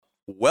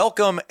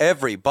Welcome,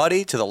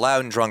 everybody, to the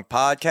Loud and Drunk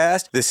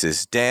podcast. This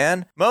is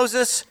Dan.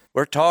 Moses,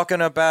 we're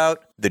talking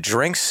about the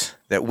drinks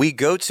that we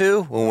go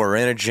to when we're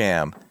in a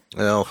jam.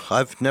 Well,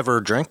 I've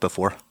never drank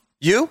before.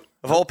 You,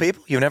 of all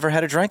people, you've never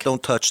had a drink?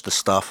 Don't touch the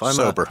stuff. I'm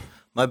sober.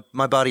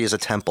 My body is a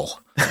temple.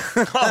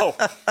 Oh.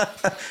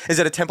 Is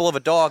it a temple of a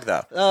dog,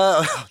 though?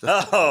 Oh.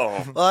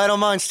 Well, I don't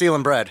mind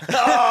stealing bread. From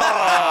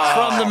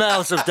the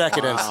mouths of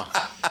decadence.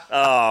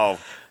 Oh.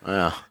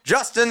 Yeah.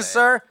 Justin,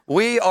 sir,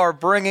 we are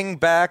bringing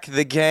back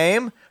the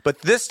game,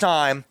 but this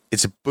time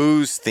it's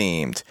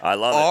booze-themed. I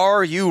love it.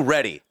 Are you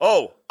ready?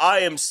 Oh, I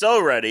am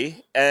so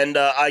ready, and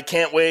I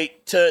can't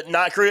wait to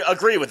not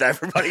agree with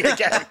everybody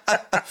again.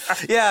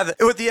 Yeah,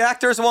 with the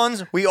actors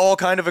ones, we all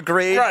kind of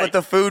agreed, Right. but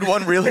the food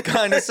one really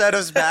kind of set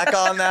us back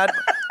on that.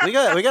 We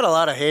got a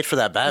lot of hate for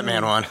that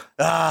Batman one.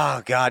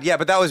 Oh, God. Yeah,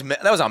 but that was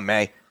on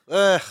May.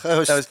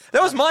 That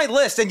was my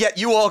list, and yet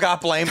you all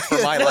got blamed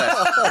for my list.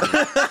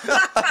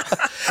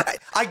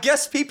 I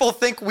guess people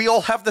think we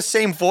all have the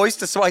same voice,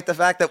 despite the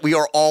fact that we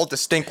are all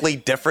distinctly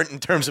different in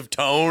terms of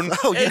tone.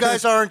 Oh, you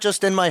guys aren't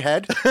just in my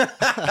head?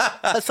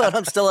 I thought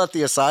I'm still at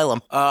the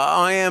asylum.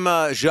 I am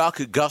Jacques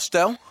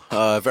Gusteau.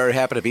 Very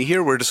happy to be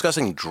here. We're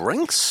discussing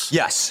drinks?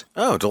 Yes.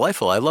 Oh,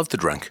 delightful. I love to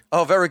drink.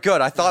 Oh, very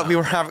good. I thought we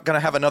were going to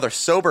have another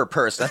sober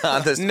person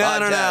on this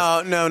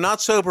podcast. No,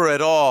 not sober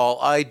at all.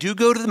 I do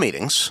go to the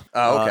meetings.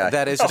 Oh, okay.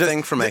 That is a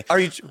thing for me.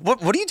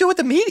 What do you do at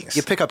the meetings?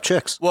 You pick up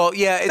chicks. Well,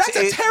 yeah. That's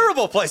a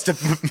terrible place to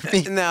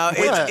meet. No,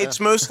 it's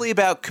mostly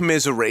about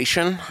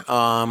commiseration.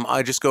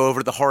 I just go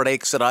over the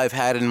heartaches that I've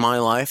had in my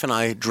life, and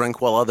I drink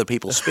while other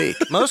people speak.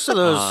 Most of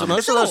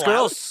those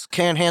girls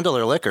can't handle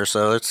their liquor,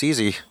 so it's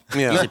easy.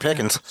 Yeah. Easy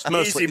pickings. It's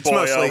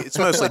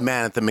mostly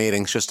man at the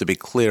meetings, just to be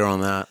clear on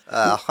that.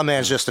 A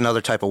man's just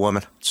another type of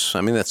woman.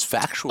 I mean, that's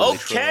factually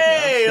true.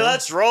 Okay,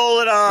 let's roll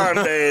it on,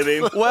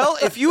 baby. Well,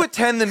 if you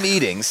attend the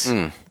meetings,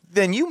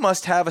 then you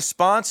must have a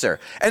sponsor.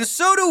 And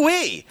so do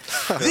we.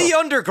 The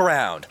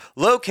Underground,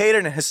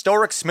 located in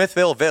historic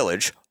Smithville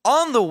Village,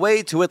 on the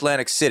way to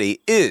Atlantic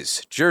City,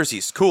 is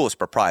Jersey's coolest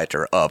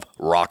proprietor of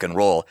rock and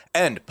roll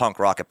and punk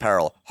rock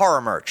apparel, horror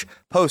merch,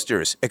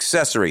 posters,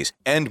 accessories,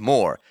 and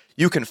more.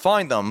 You can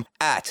find them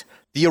at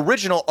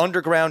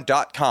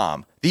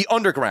theoriginalunderground.com. The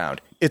Underground,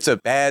 it's a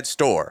bad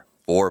store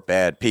for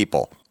bad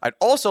people. I'd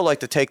also like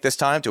to take this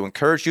time to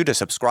encourage you to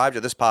subscribe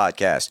to this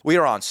podcast. We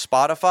are on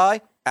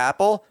Spotify,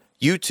 Apple,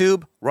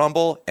 YouTube,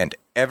 Rumble, and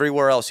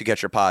everywhere else you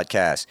get your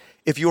podcasts.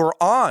 If you are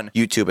on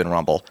YouTube and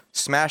Rumble,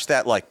 smash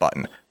that like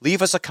button.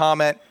 Leave us a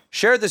comment,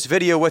 share this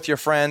video with your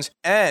friends,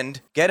 and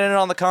get in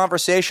on the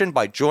conversation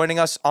by joining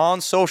us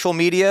on social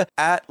media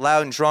at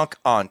Loud and Drunk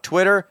on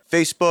Twitter,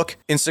 Facebook,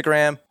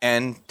 Instagram,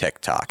 and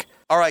TikTok.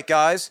 All right,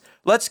 guys,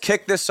 let's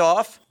kick this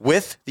off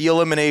with the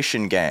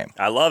elimination game.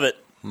 I love it.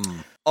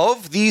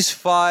 Of these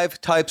 5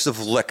 types of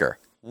liquor,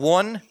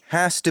 one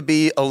has to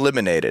be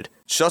eliminated.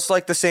 Just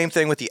like the same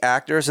thing with the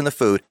actors and the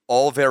food,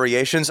 all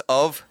variations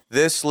of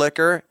this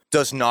liquor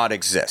does not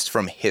exist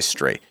from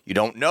history. You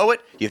don't know it,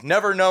 you've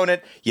never known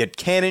it, you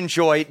can't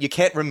enjoy it, you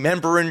can't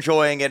remember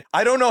enjoying it.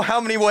 I don't know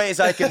how many ways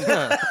I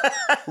can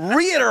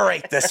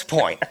reiterate this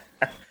point.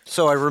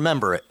 So I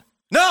remember it.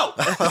 No!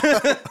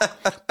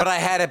 But I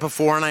had it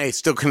before, and I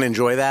still can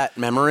enjoy that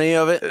memory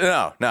of it.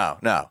 No.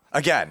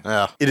 Again,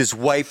 Yeah. It is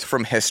wiped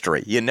from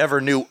history. You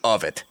never knew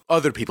of it.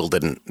 Other people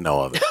didn't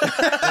know of it.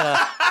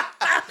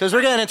 Because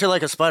we're getting into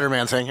like a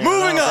Spider-Man thing here.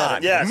 Moving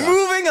on. Yes.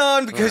 Moving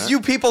on, because you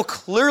people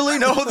clearly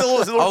know the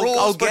rules.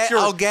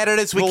 I'll get it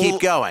as we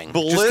keep going.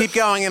 Just keep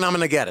going, and I'm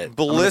going to get it.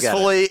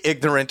 Blissfully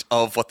ignorant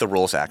of what the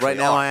rules actually Right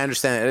now, are. I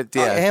understand it.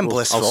 Yeah, I am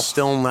blissful. I'll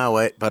still know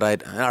it, but all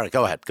right,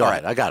 go ahead. Go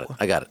ahead. I got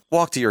it.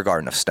 Walk to your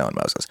garden of stone,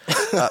 Moses.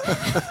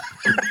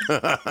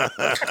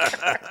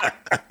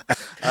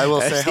 I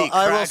will say.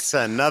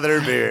 Another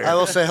beer. I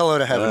will say hello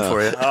to heaven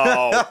for you.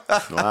 Oh,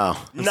 Wow.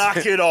 knock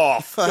it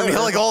off. I mean,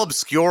 like all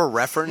obscure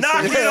references.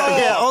 Knock it off.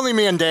 Yeah, only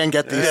me and Dan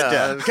get these.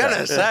 Yeah, I was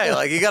gonna say,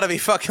 like, you gotta be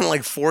fucking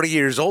like 40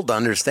 years old to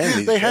understand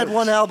these. They had jokes.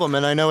 one album,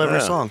 and I know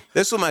every song.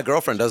 This is why my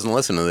girlfriend doesn't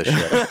listen to this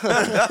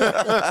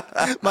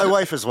shit. My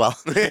wife as well.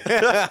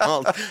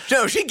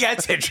 No, she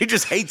gets it. She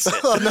just hates it.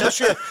 Oh, no,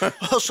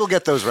 she'll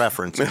get those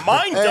references.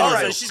 Mine does,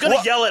 Anyway. and she's going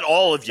to yell at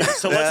all of you,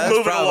 so let's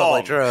move it Probably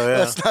along. true. Yeah.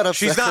 That's not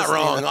She's not upset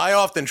wrong. I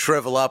often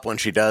shrivel up when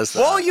she does that.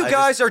 While you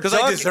guys are because I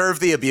dunk- deserve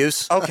the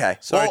abuse. Okay.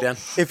 Sorry, well, Dan.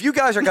 if you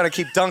guys are going to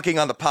keep dunking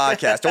on the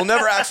podcast, we'll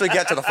never actually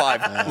get to the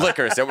 5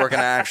 liquors that we're going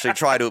to actually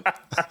try to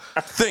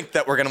think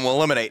that we're going to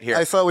eliminate here.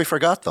 I thought we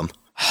forgot them.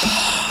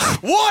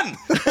 1!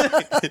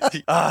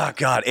 Oh,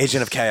 God.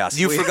 Agent of Chaos.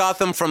 You forgot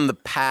them from the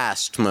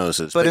past,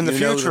 Moses. But in the you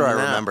know future, them I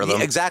now. remember them.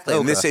 Yeah, exactly.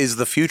 And Okay. this is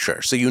the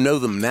future, so you know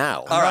them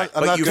now. All right.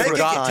 I'm not you good with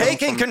forgot time.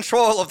 Taking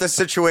control of the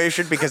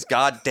situation because,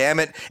 God damn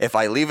it, if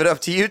I leave it up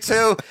to you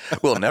two,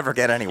 we'll never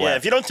get anywhere. Yeah,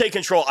 if you don't take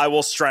control, I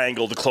will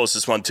strangle the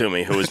closest one to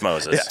me, who is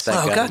Moses.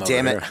 Thank Oh, God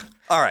damn I'm it. over here.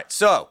 All right,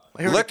 so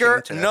Here we liquor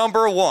came to that.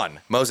 number 1.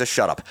 Moses,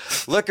 shut up.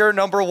 Liquor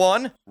number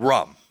 1,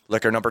 rum.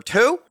 Liquor number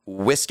 2,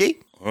 whiskey.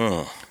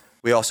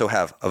 We also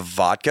have a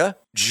vodka,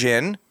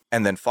 gin,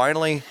 and then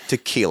finally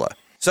tequila.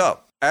 So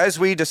as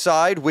we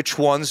decide which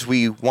ones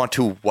we want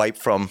to wipe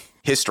from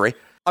history,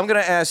 I'm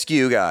going to ask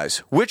you guys,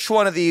 which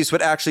one of these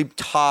would actually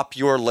top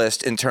your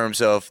list in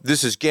terms of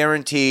this is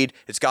guaranteed,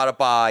 it's got to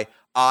buy,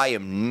 I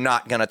am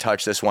not going to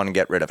touch this one and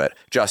get rid of it.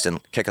 Justin,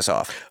 kick us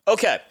off.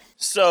 Okay,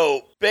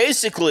 so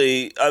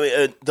basically, I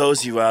mean,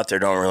 those of you out there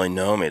don't really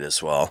know me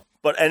this well,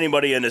 but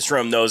anybody in this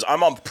room knows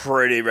I'm a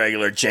pretty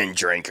regular gin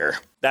drinker.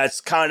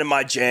 That's kind of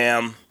my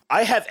jam.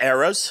 I have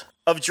eras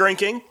of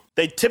drinking.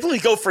 They typically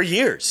go for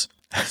years,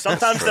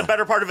 sometimes the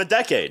better part of a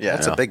decade.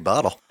 That's a big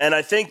bottle. And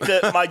I think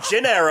that my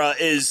gin era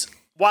is,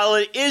 while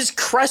it is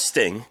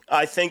cresting,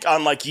 I think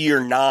on like year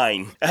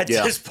 9 at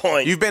this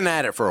point. You've been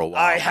at it for a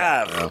while. I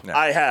have.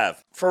 I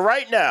have. For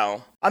right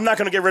now, I'm not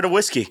going to get rid of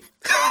whiskey.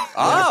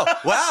 Oh,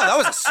 wow, that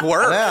was a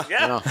swerve.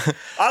 Yeah.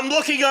 I'm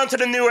looking onto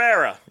the new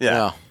era.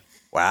 Yeah.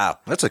 Wow.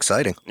 That's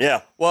exciting.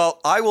 Yeah.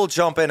 Well, I will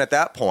jump in at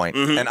that point,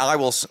 and I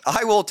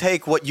will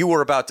take what you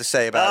were about to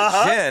say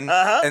about gin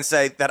and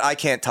say that I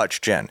can't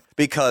touch gin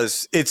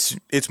because it's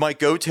my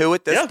go-to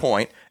at this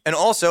point. And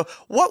also,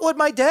 what would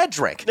my dad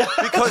drink?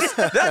 Because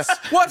that's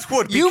What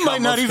would You become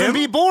might not of even him?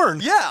 be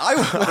born. yeah, I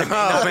would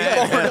not be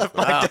born if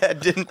my dad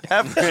didn't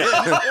have gin.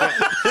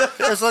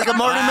 It's like a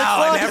Marty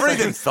Wow, McFly. I never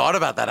even thought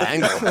about that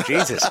angle.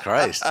 Jesus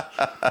Christ.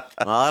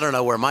 Well, I don't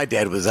know where my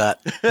dad was at.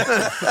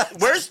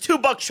 Where's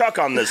 $2 Chuck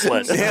on this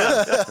list?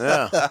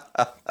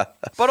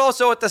 But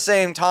also at the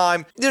same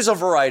time, there's a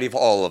variety of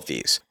all of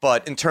these.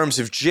 But in terms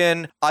of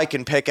gin, I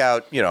can pick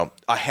out,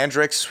 a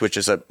Hendrix, which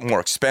is a more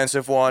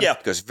expensive one. Yeah.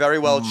 Goes very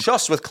well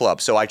just with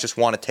club. So I just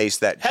want to taste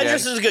that gin.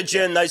 Hendrix is a good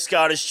gin, nice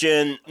Scottish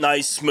gin,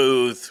 nice,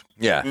 smooth.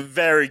 Yeah.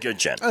 Very good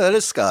gin. Oh, that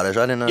is Scottish.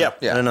 I didn't know. Yeah. I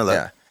didn't know that.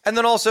 Yeah. And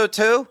then also,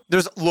 too,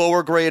 there's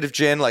lower grade of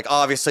gin. Like,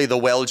 obviously, the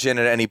well gin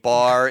at any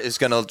bar is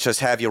going to just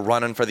have you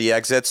running for the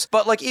exits.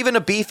 But, like, even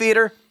a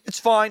Beefeater, it's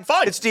fine.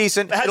 Fine. It's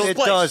decent. It has It'll- its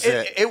place. does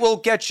It will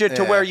get you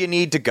to where you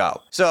need to go.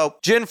 So,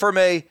 gin for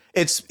me,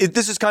 this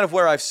is kind of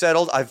where I've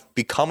settled. I've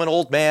become an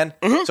old man.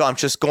 So I'm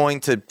just going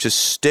to just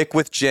stick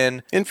with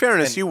gin. In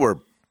fairness, you were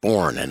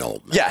born an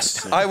old man.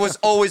 Yes, I was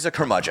always a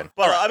curmudgeon.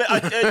 Well, I mean,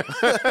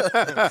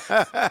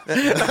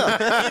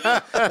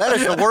 That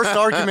is the worst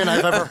argument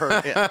I've ever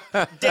heard.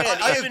 Dan,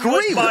 I even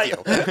agree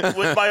with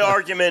with my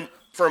argument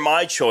for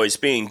my choice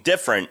being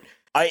different,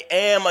 I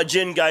am a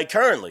gin guy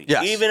currently.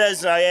 Yes. Even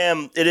as I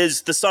am,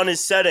 the sun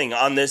is setting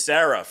on this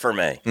era for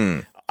me.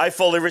 I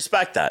fully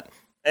respect that.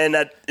 And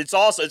that it's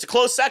a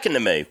close second to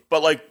me.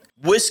 But like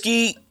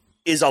whiskey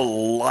is a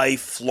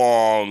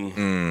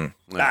lifelong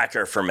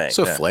backer for me.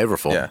 So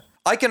flavorful. Yeah.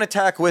 I can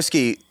attack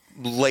whiskey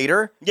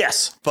later.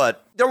 Yes.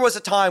 But there was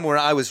a time where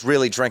I was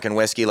really drinking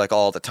whiskey like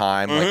all the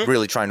time, like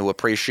really trying to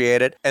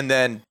appreciate it. And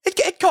then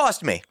it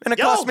cost me, and it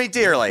cost me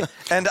dearly.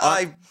 And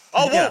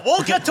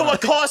We'll get to what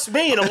cost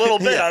me in a little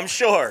bit, I'm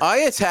sure. I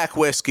attack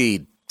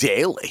whiskey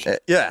daily.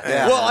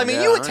 Well, I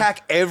mean, you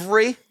attack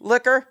every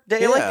liquor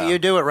daily. Yeah. You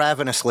do it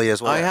ravenously as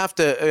well. I have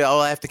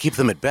to keep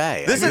them at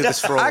bay. I do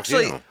this for all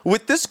actually, of you.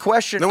 with this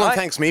question, No one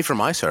thanks me for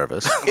my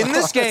service. in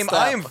this game,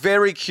 I am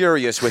very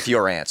curious with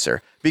your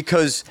answer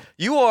because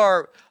you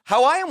are,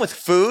 how I am with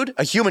food,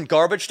 a human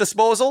garbage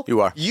disposal.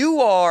 You are.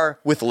 You are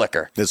with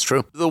liquor. That's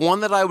true. The one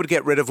that I would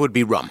get rid of would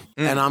be rum.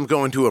 And I'm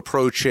going to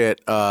approach it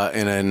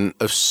in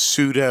a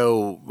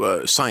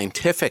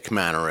pseudo-scientific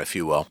manner, if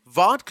you will.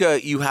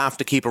 Vodka you have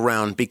to keep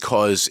around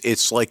because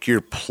it's like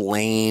your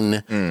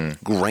plain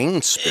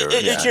grain spirit.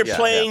 It's your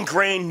plain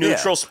grain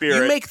neutral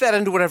spirit. You make that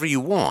into whatever you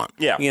want.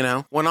 Yeah. You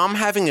know, when I'm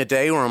having a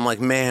day where I'm like,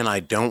 man, I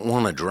don't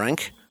want to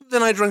drink,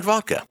 then I drink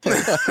vodka.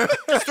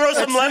 Just throw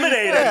some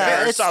lemonade in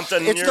there or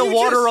something. It's the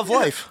water of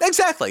life.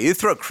 Exactly. You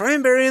throw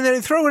cranberry in there,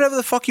 you throw whatever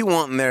the fuck you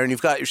want in there, and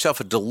you've got yourself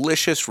a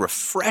delicious,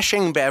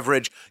 refreshing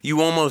beverage.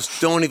 You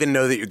almost don't even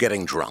know that you're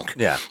getting drunk.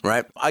 Yeah.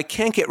 Right? I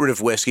can't get rid of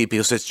whiskey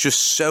because it's just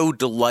so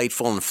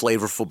delightful and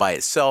flavorful by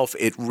itself.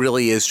 It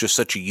really is just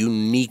such a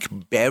unique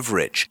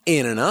beverage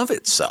in and of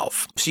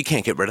itself. So you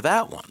can't get rid of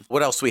that one.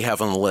 What else do we have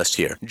on the list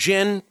here?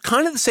 Gin,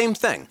 kind of the same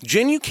thing.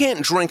 Gin you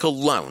can't drink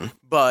alone,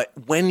 but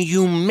when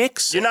you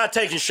mix You're not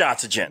taking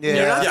shots of gin.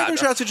 you're not taking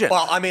shots of gin.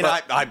 Well, I mean,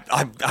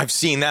 I've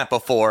seen that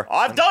before.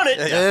 I've done it.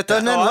 It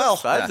doesn't end well.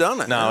 I've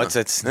done it. No, Yeah.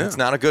 it's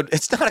not a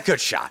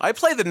good shot. I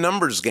play the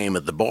numbers game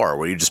at the bar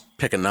where you just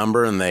pick a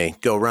number and they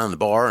go around the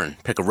bar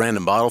and pick a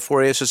random bottle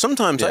for you. So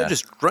sometimes I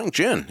just drink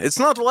gin. It's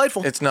not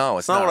delightful. It's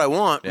not not. what I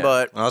want, Yeah.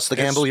 but Well, that's the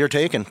gamble you're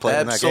taking,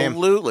 playing that game.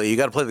 absolutely. You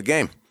got to play the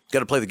game. Got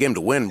to play the game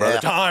to win,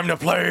 brother. Time to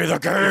play the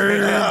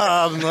game.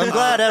 I'm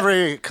glad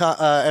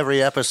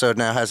every episode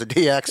now has a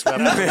DX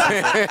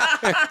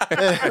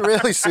reference. It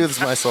really soothes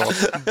my soul.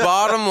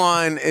 Bottom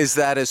line is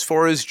that as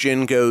far as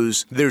gin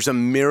goes, there's a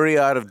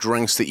myriad of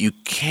drinks that you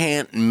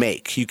can't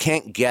make. You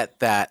can't get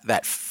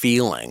that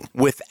feeling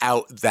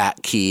without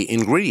that key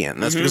ingredient.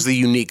 And that's because of the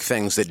unique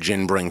things that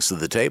gin brings to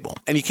the table.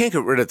 And you can't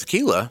get rid of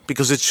tequila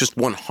because it's just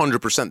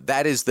 100%.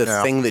 That is the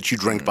thing that you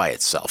drink by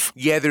itself.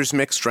 Yeah, there's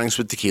mixed drinks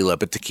with tequila,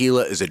 but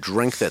tequila is a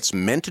drink that's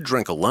meant to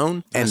drink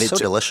alone. And It's so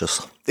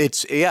delicious.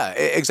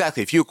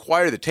 Exactly. If you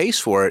acquire the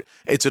taste for it,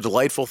 it's a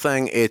delightful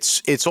thing.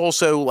 It's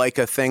also like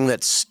a thing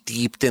that's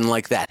steeped in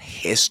like that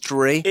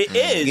history. It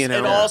is. You know?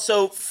 And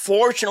also,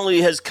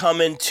 fortunately, has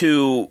come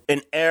into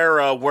an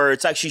era where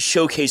it's actually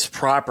showcased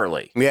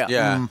properly.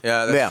 Yeah.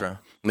 That's true.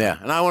 Yeah,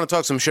 and I want to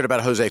talk some shit about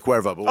Jose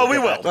Cuervo. But We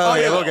will.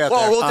 We'll get there.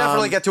 We'll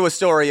definitely get to a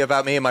story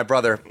about me and my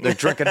brother. They're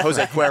drinking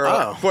Jose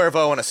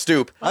Cuervo on a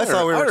stoop. I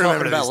thought we were remember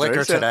talking about these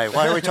liquor stories, yeah. today.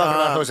 Why are we talking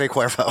about Jose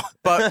Cuervo?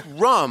 But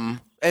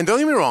rum, and don't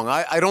get me wrong,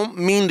 I don't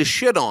mean to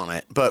shit on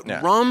it, but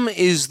rum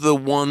is the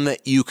one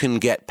that you can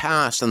get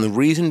past. And the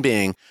reason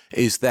being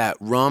is that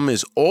rum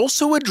is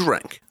also a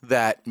drink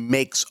that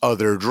makes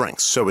other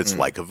drinks. So it's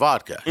like a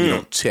vodka. You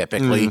don't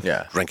typically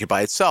drink it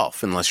by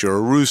itself unless you're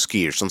a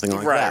Ruski or something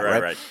like that.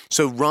 Right.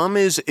 So rum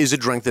is a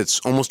drink that's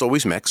almost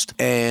always mixed,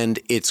 and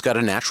it's got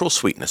a natural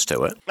sweetness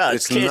to it.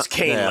 It's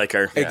cane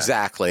liquor.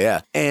 Exactly,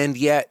 yeah. And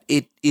yet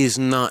it is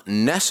not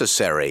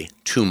necessary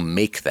to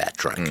make that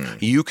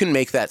drink. You can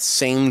make that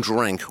same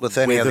drink With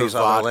any of a these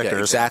other vodka. liquors.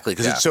 Exactly,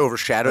 because it's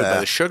overshadowed by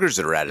the sugars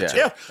that are added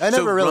to it. I never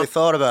So really rum-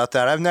 thought about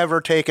that. I've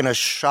never taken a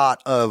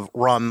shot of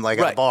rum like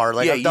at a Right. bar.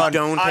 Like Yeah, I've you done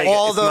don't take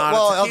all it. the It's not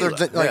a other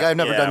tequila. like I've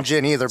never done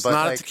gin either. It's but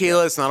not like, a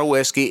tequila. It's not a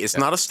whiskey. It's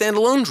not a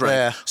standalone drink.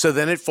 Yeah. So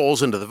then it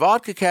falls into the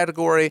vodka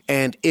category.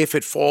 And if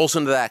it falls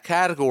into that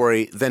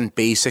category, then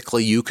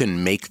basically you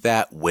can make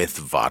that with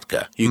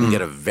vodka. You can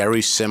get a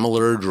very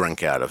similar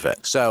drink out of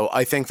it. So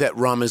I think that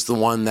rum is the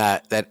one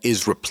that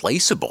is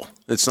replaceable.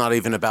 It's not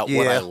even about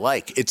what I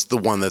like. It's the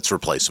one that's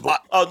replaceable.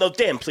 Oh, no,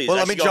 Dan, please. Well,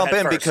 let me actually go jump in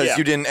ahead first. because Yeah.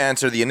 you didn't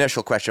answer the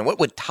initial question. What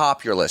would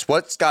top your list?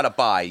 What's got to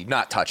buy,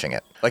 not touching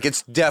it? Like,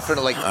 it's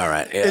definitely... All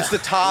right, yeah. It's the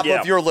top Yeah.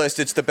 of your list.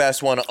 It's the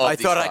best one of I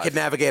these thought I five. could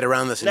navigate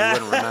around this and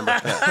you wouldn't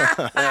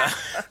remember.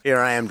 Here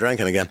I am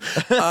drinking again.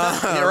 Here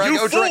I You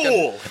go drinking.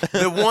 fool!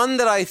 The one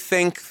that I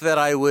think that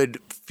I would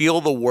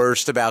feel the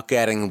worst about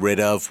getting rid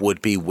of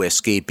would be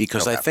whiskey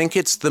because I think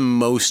it's the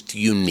most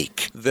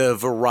unique. The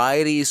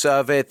varieties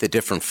of it, the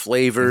different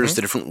flavors,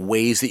 the different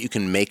ways that you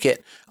can make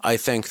it, I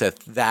think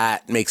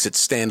that makes it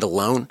stand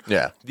alone.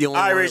 Yeah. The only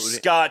one that Irish, would-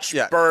 Scotch,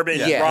 Yeah.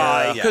 bourbon,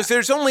 rye. because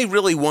there's only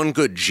really one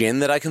good gin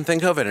that I can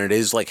think of, and it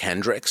is like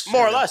Hendrick's.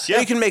 More or less, yeah.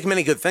 You can make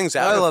many good things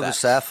out I of that. love the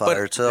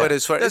Sapphire, but, too. But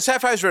as far the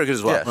Sapphire's very good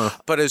as well. Yeah.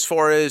 But as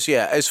far as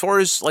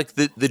like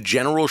the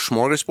general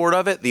smorgasbord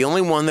of it, the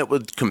only one that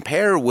would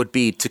compare would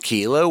be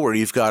tequila, where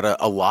you've got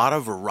a lot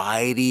of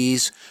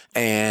varieties,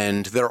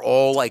 and they're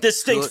all like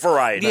Distinct good-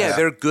 varieties. Yeah,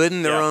 they're good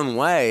in their Yeah. own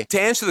way.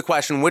 To answer the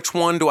question, which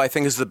one do I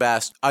think is the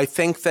best? I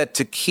think that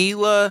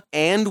tequila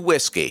and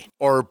whiskey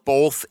are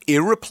both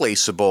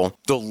irreplaceable,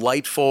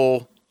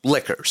 delightful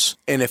liquors.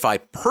 And if I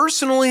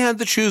personally had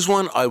to choose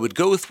one, I would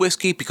go with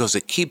whiskey because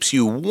it keeps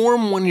you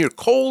warm when you're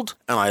cold,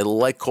 and I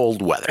like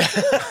cold weather.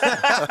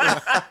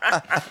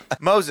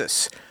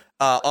 Moses,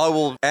 I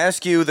will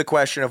ask you the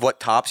question of what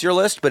tops your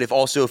list, but if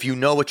you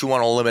know what you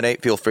want to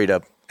eliminate, feel free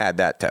to add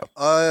that too.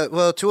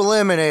 well, to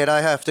eliminate,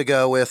 I have to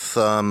go with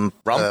Rum?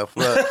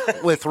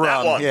 with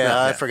rum. one.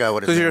 Yeah, I forgot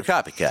what it Because is. you're a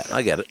copycat.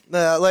 I get it.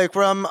 Like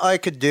rum, I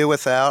could do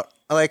without.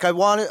 Like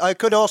I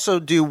could also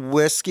do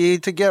whiskey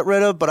to get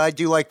rid of, but I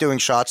do like doing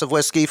shots of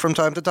whiskey from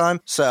time to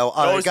time. So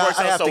I Always works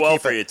I out have so to well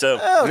keep for it. you, too.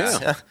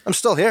 I'm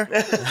still here.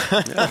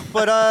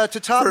 But to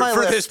top my For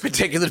list, this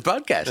particular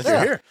podcast, you're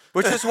here.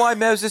 Which is why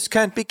Moses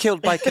can't be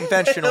killed by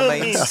conventional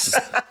means.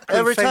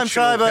 every time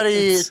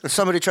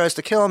somebody tries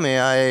to kill me,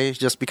 I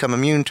just become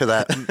immune to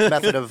that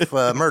method of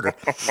murder.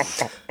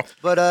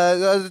 But at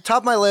the top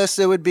of my list,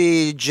 it would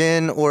be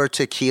gin or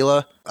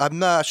tequila. I'm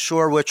not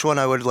sure which one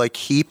I would like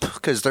keep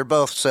because they're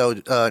both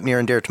so near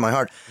and dear to my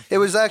heart. It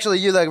was actually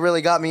you that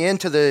really got me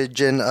into the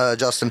gin,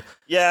 Justin.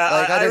 Yeah,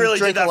 Like, I I didn't really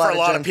drink did that a lot for a of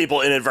lot gin. of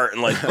people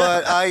inadvertently.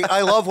 But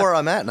I love where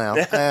I'm at now,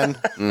 and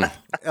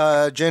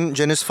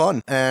gin is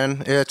fun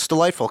and it's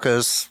delightful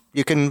because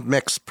you can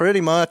mix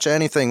pretty much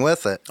anything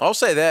with it. I'll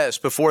say this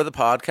before the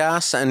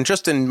podcast and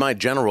just in my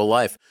general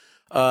life.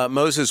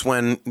 Moses,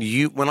 when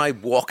I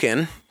walk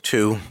in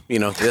to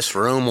this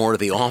room or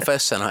the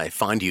office and I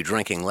find you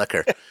drinking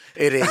liquor,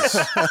 it is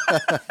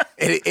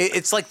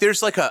it's like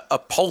there's like a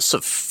pulse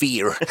of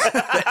fear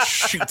that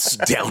shoots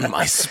down my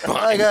I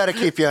spine. gotta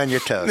keep you on your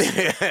toes.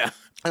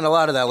 And a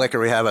lot of that liquor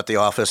we have at the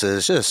office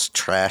is just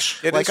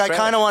trash. It like is I trash.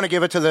 kind of want to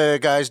give it to the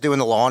guys doing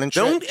the lawn and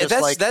shit. Don't.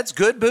 just That's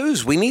good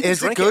booze. We need to Is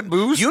it drink good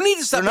booze? You need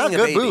to stop They're not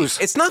being a good baby. booze.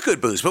 It's not good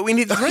booze, but we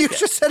need to you drink it.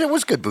 just said it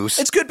was good booze.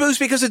 It's good booze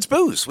because it's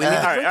booze. We need to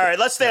all drink right,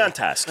 let's stay on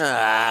task.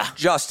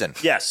 Justin.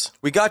 Yes.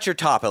 We got your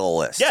top of the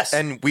list. Yes.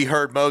 And we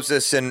heard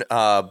Moses and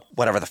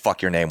whatever the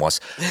fuck your name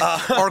was.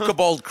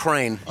 Archibald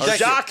Crane.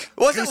 Jacques.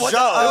 Was it?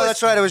 Oh,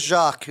 that's right. It was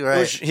Jacques.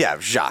 Right. Yeah,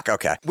 Jacques.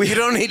 Okay. You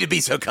don't need to be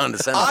so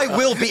condescending. I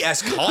will be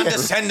as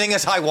condescending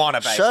as I want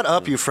to be. Shut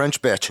up, you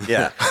French bitch.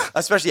 Yeah.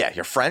 Especially,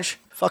 you're French.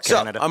 Fuck So,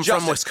 Canada. I'm Justin,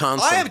 from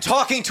Wisconsin. I am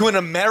talking to an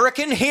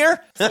American here.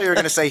 I thought you were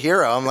going to say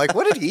hero. I'm like,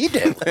 what did he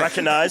do?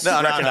 Recognize.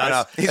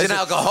 Recognize. He's an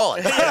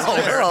alcoholic.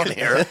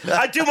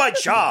 I do my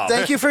job.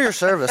 Thank you for your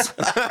service.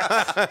 Dan,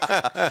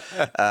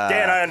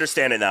 I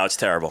understand it now. It's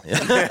terrible.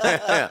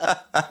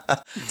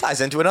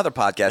 Ties into another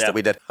podcast that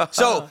we did.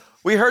 So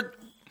we heard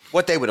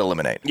what they would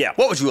eliminate. Yeah.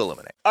 What would you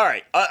eliminate? All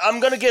right, I'm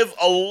gonna give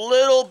a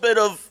little bit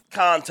of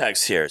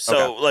context here.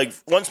 So, like,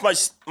 once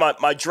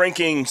my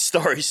drinking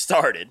story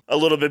started, a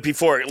little bit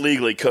before it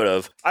legally could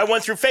have, I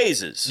went through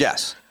phases.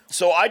 Yes.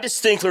 So I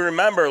distinctly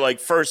remember, like,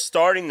 first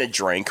starting to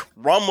drink,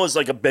 rum was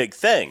like a big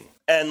thing.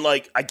 And,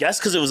 like, I guess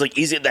because it was, like,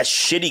 easy, that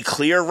shitty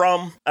clear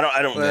rum. I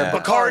don't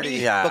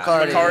Bacardi. Yeah.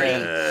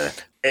 Bacardi.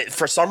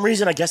 For some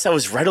reason, I guess that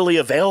was readily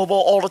available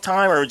all the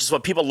time, or just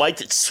what people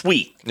liked it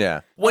sweet.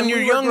 Yeah. When we you're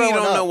were young, you growing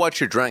don't up- know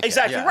what you're drinking.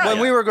 Exactly right. When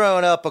we were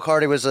growing up,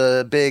 Bacardi was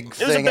a big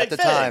was a thing big at the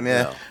thing. time.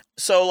 Yeah.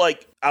 So,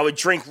 like, I would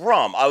drink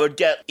rum. I would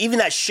get even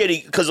that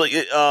shitty, because, like,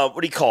 what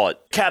do you call it?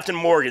 Captain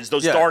Morgan's,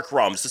 those dark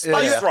rums, the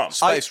spiced rum.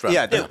 Spice rum.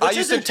 Yeah. Which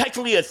isn't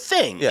technically a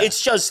thing. Yeah.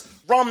 It's just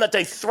rum that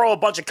they throw a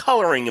bunch of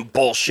coloring and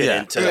bullshit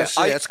into.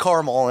 It's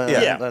caramel. And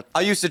Yeah. that-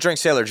 I used to drink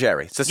Sailor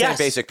Jerry. It's the same Yes.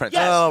 basic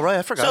principle. Yes. Oh, right.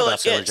 I forgot So, about like,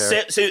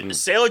 Sailor Jerry.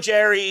 Sailor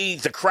Jerry,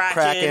 the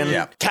Kraken,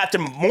 Yeah.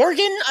 Captain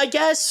Morgan, I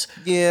guess.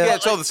 Yeah,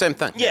 it's all the same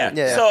thing. Yeah.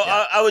 Yeah. So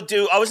I would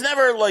do. I was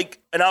never like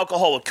an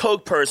alcoholic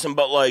Coke person,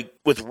 but like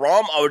with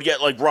rum, I would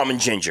get like rum and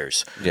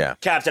gingers. Yeah.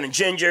 Captain and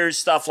gingers,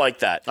 stuff like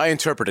that. I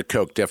interpreted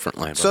Coke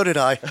differently. But So did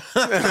I.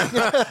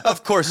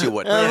 Of course you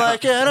would. I'm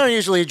like, I don't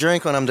usually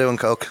drink when I'm doing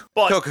Coke.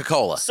 But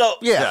Coca-Cola. So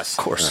Yeah, Yes.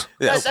 of course.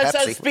 Yes. that's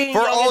Pepsi. being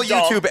For young all and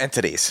dumb. YouTube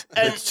entities,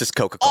 And it's just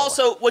Coca-Cola.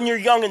 Also, when you're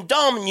young and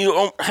dumb and you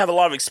don't have a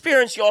lot of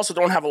experience, you also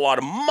don't have a lot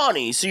of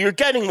money, so you're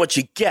getting what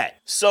you get.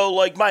 So,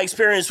 like, my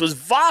experience was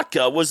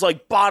vodka was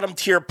like bottom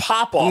tier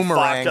pop off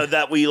Boomerang. vodka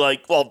that we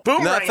like. Well,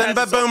 Boomerang. Nothing has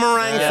but its own-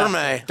 boomerang for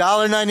me.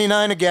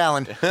 $1.99 a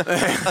gallon.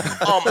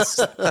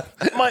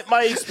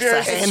 My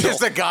experience. It's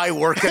Just a guy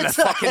working a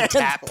fucking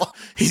tap.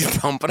 He's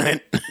pumping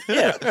it.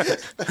 Yeah,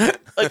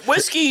 like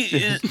whiskey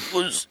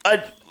was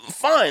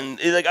fine.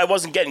 Like I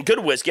wasn't getting good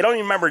whiskey. I don't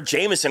even remember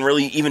Jameson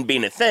really even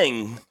being a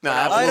thing.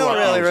 I don't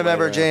really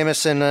remember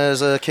Jameson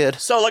as a kid.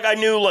 So like I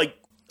knew like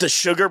the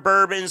sugar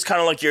bourbons,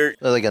 kind of like your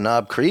Like a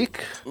Knob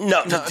Creek?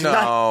 no, it's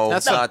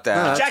not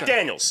that. Jack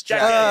Daniels. Jack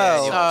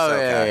Daniels. Oh,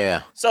 Okay.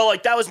 yeah. So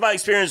like that was my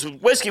experience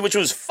with whiskey, which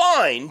was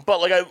fine, but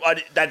like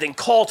that didn't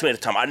call to me at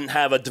the time. I didn't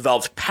have a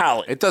developed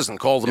palate. It doesn't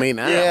call to me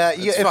now. Yeah, It's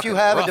if you fucking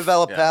have rough. a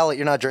developed palate,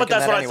 you're not drinking But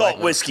that's that what anyway. I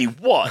thought whiskey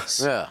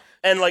was. Yeah.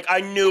 And like I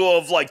knew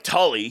of like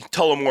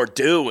Tullamore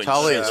Dew and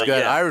Tully shit. is Like,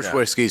 good. yeah. Irish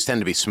whiskeys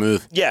tend to be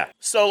smooth. Yeah.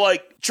 So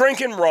like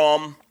drinking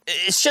rum,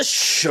 it's just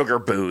sugar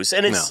booze,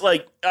 and it's No.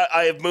 like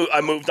I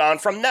moved on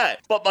from that.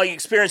 But my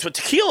experience with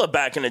tequila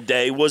back in the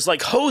day was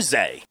like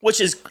Jose, which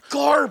is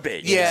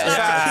garbage. Yeah, it's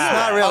not tequila. It's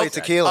not really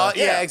tequila.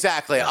 Yeah,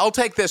 exactly. I'll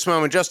take this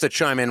moment just to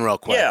chime in real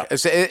quick. Yeah.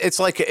 It's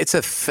like it's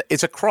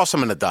a cross I'm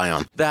going to die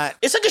on. That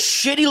It's like a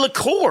shitty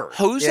liqueur.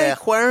 Jose Yeah.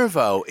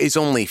 Cuervo is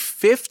only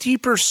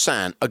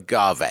 50%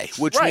 agave,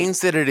 which Right.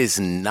 means that it is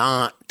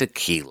not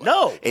tequila.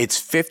 No. It's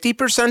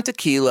 50%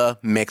 tequila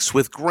mixed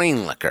with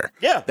green liquor.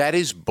 Yeah. That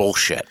is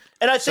bullshit.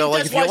 And I think So, like,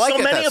 that's if you why like so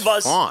it, many that's of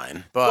us,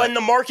 fine, but- when the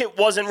market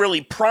wasn't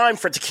really primed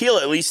for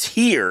tequila, at least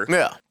here,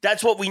 Yeah.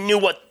 that's what we knew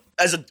what,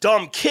 as a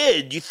dumb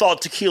kid, you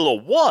thought tequila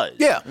was.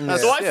 Yeah,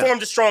 So I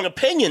formed a strong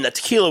opinion that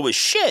tequila was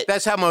shit.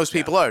 That's how most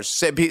people are.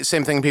 Same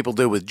thing people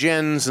do with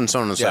gins and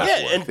so on and so Yeah,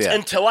 forth. and,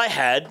 until I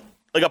had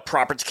like a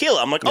proper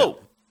tequila. I'm like, oh,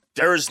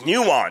 there's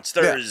nuance.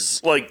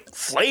 There's like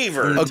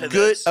flavor. a to good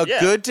this. a Yeah.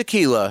 good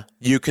tequila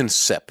you can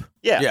sip.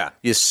 Yeah. Yeah.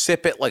 You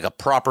sip it like a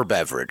proper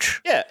beverage.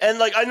 Yeah, and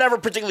like I never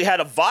particularly had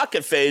a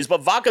vodka phase,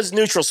 but vodka's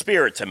neutral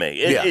spirit to me.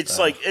 Yeah. It's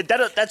like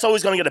that's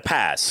always going to get a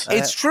pass.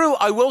 It's true.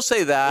 I will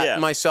say that Yeah.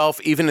 myself,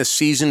 even as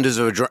seasoned as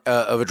of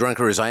a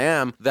drinker as I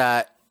am,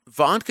 that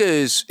vodka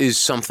is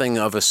something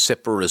of a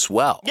sipper as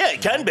well. Yeah,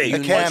 it can be.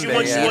 It can be,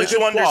 once yeah. you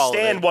Quality.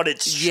 understand what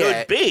it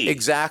should be.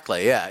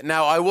 Exactly. Yeah.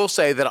 Now I will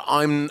say that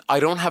I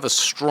don't have a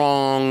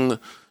strong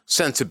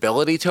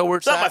sensibility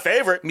towards It's not that. my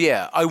favorite.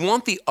 Yeah, I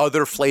want the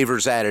other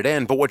flavors added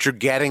in, but what you're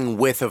getting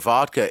with a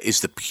vodka is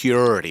the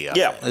purity of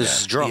Yeah. it.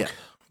 It's drunk. Yeah.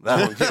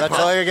 That's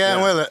all you're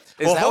getting with it.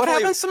 Is that what hopefully-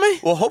 happens to me?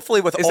 Well,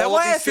 hopefully with Is all that of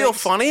why I these feel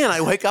things- funny and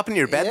I wake up in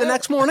your bed the Yeah.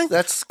 next morning?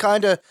 That's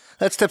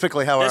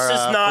typically how This our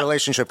is not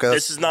relationship goes.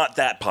 This is not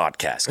that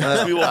podcast.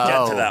 Guys. We will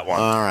get to that one.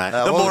 All right.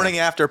 The morning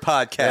after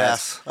podcast.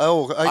 Yes.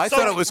 Oh, I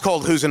thought it was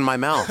called Who's in My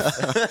Mouth.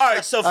 All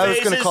right, so I was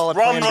phases, gonna call it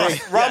rum, Plan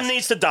B. rum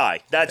needs to die.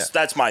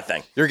 That's my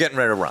thing. You're getting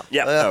rid of rum.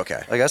 Yeah.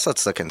 Okay. I guess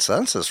that's the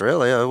consensus,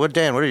 really.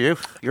 Dan, what are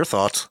your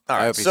thoughts? All I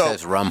right. hope he So,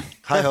 says rum.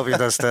 I hope he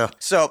does too.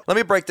 so let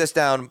me break this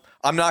down.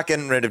 I'm not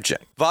getting rid of gin.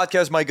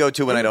 Vodka is my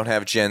go-to when I don't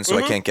have gin, so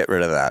I can't get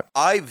rid of that.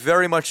 I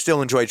very much still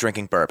enjoy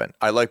drinking bourbon.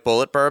 I like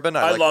bullet bourbon.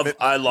 I love it.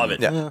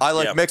 Yeah, I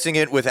like Yeah. mixing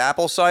it with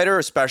apple cider,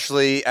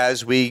 especially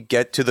as we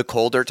get to the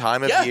colder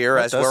time of Yeah, year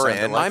that as does we're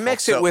sound in. I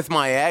mix it with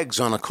my eggs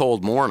on a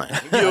cold morning.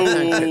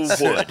 You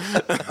would.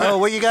 Oh,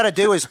 what you got to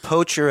do is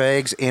poach your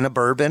eggs in a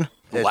bourbon.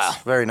 It's Wow.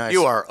 very nice.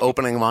 You are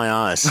opening my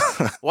eyes.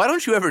 Why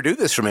don't you ever do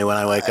this for me when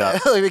I wake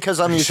up? because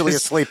I'm usually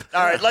asleep.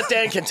 All right, let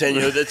Dan continue.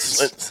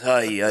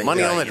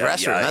 Money on the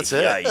dresser, and that's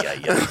it.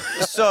 Yeah.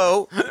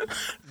 So,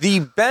 the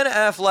Ben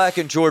Affleck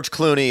and George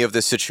Clooney of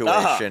this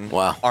situation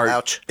Wow. are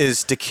Ouch.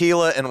 is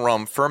tequila and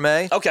rum for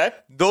me. Okay.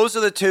 Those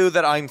are the two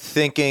that I'm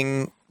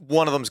thinking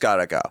one of them's got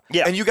to go.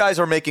 Yeah. And you guys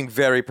are making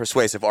very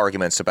persuasive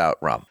arguments about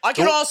rum. I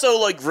can also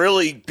like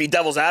really be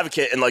devil's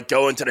advocate and like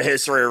go into the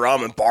history of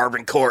rum and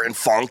Barbancourt and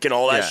funk and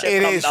all that shit.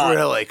 It I'm is not-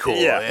 really cool.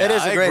 Yeah. It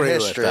is a I great agree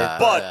with history. that,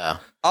 But- yeah.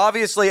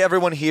 Obviously,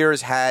 everyone here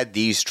has had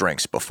these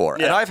drinks before.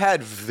 And Yeah. I've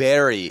had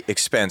very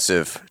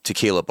expensive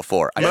tequila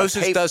before. I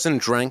Moses pay- doesn't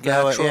drink,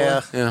 No, actually.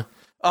 yeah.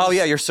 Oh,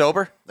 yeah, you're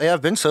sober? Yeah,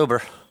 I've been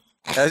sober.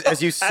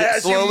 As you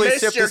As you slowly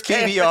missed sip your this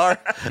can. PBR.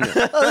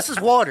 Oh, this is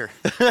water.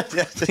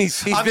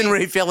 He's been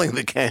refilling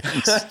the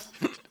cans.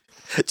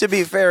 To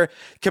be fair,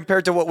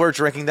 compared to what we're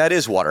drinking, that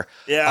is water.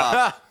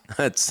 Yeah.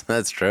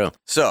 That's true.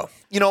 So,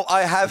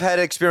 I have had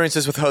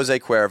experiences with Jose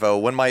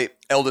Cuervo. When my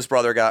eldest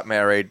brother got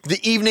married, the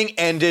evening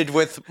ended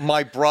with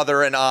my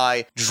brother and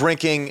I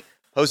drinking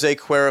Jose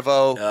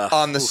Cuervo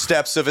on the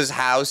steps of his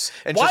house.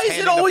 And Why just is it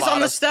handing always on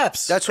bottle. the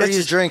steps? That's where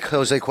you drink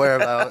Jose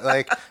Cuervo.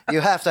 Like, you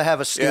have to have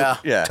a stoop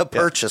Yeah. to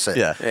purchase it.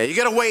 Yeah. Yeah, you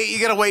gotta wait. You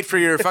gotta wait for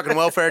your fucking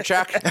welfare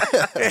check.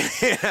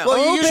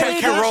 Well, you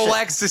check your cash it.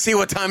 Rolex to see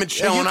what time it's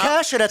And showing you up.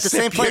 cash it at the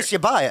same place you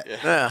buy it.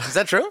 Yeah, is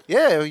that true?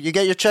 Yeah, you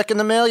get your check in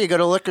the mail, you go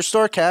to a liquor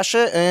store, cash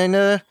it, and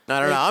I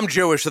don't know. I'm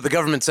Jewish, so the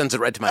government sends it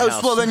right to my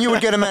house. well, then you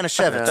would get a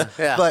Manischewitz.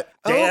 Yeah. But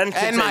Dan,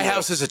 and my continue.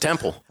 house is a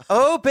temple.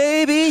 Oh,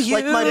 baby, you.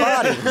 like my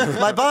body,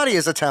 my body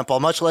is a temple,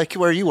 much like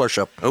where you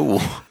worship.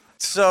 Oh,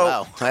 So,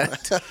 wow.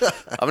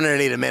 I'm gonna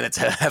need a minute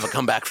to have a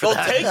comeback for Well,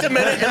 that. take the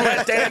minute and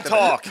let Dan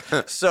talk.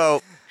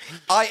 so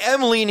I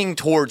am leaning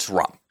towards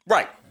rum.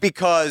 Right.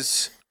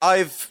 Because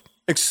I've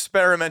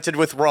experimented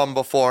with rum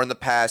before in the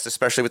past,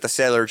 especially with the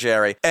Sailor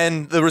Jerry,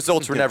 and the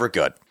results were never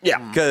good. Yeah.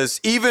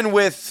 Because even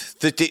with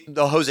the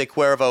Jose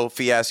Cuervo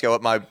fiasco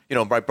at my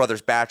my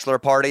brother's bachelor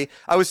party,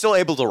 I was still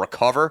able to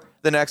recover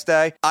the next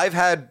day. I've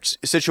had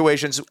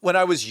situations when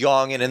I was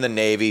young and in the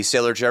Navy,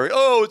 Sailor Jerry,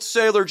 oh, it's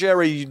Sailor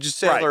Jerry, you just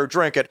Sailor, Right.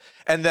 drink it.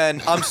 And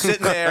then I'm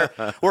sitting there,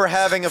 we're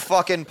having a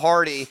fucking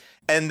party,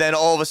 and then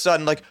all of a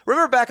sudden, like,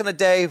 remember back in the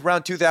day,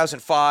 around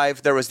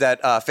 2005, there was that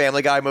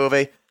Family Guy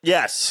movie?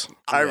 Yes.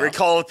 I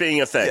recall it being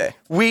a thing. Yeah.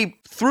 We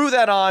threw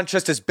that on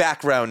just as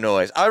background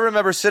noise. I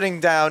remember sitting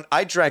down,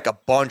 I drank a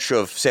bunch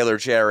of Sailor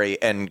Jerry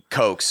and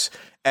Cokes,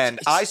 and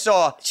I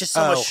saw It's just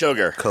so much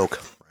sugar. Coke.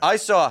 I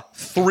saw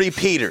 3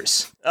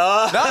 Peters.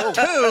 Not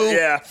 2,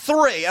 Yeah.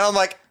 3. And I'm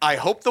like, I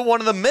hope the one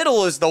in the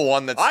middle is the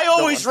one that's I the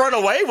always one.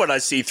 run away when I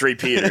see 3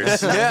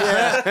 Peters.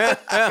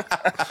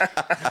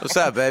 What's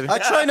up, baby? I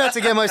try not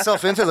to get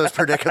myself into those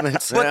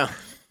predicaments. Yeah.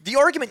 The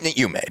argument that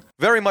you made,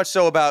 very much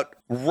so about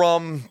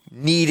rum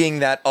needing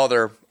that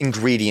other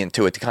ingredient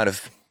to it to kind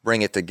of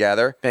bring it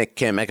together.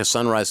 Can't make a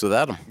sunrise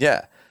without him.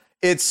 Yeah.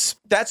 That's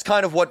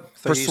kind of what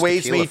they used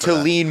persuades tequila me for to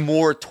that. lean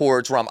more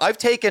towards rum. I've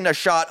taken a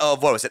shot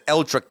of, what was it,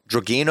 El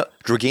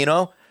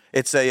Dragino?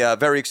 It's a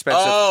very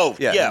expensive. Oh,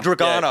 yeah.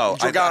 Dragano.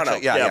 Yeah, Dragano,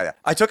 Actually, yeah. yeah.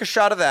 I took a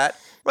shot of that.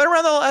 Right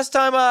around the last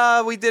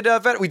time we did a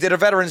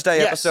Veterans Day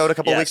Yes, episode a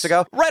couple yes. weeks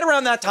ago. Right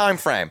around that time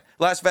frame,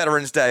 last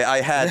Veterans Day,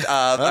 I had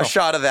a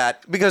shot of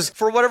that because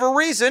for whatever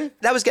reason,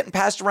 that was getting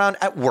passed around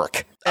at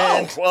work.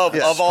 And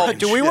Of all.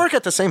 Do we work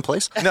at the same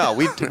place? no,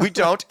 we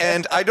don't,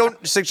 and I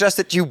don't suggest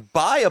that you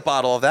buy a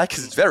bottle of that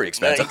because it's very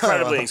expensive.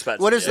 Incredibly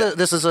expensive. What is yeah.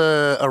 this is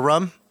a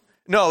rum?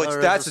 No,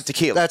 Or that's is a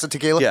tequila. That's a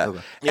tequila? Yeah.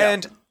 Okay. Yeah.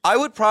 And I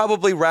would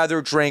probably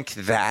rather drink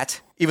that,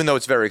 even though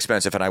it's very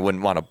expensive and I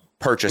wouldn't want to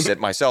purchase it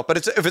myself. But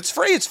if it's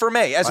free, it's for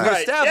me, as we Right.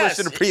 established Yes.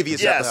 in a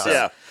previous Yes, episode.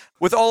 yeah.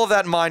 With all of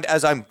that in mind,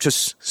 as I'm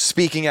just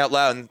speaking out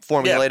loud and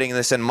formulating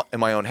this in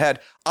my own head,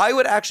 I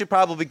would actually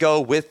probably go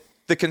with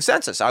the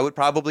consensus. I would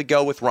probably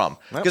go with rum.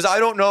 Because I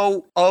don't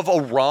know of a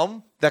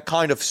rum that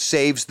kind of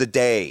saves the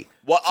day.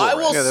 What I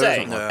will Yeah, there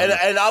say, isn't.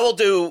 and I will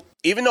do,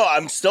 even though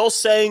I'm still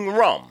saying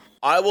rum,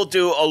 I will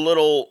do a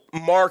little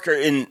marker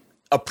in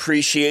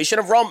appreciation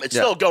of rum. It's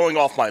still going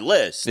off my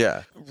list.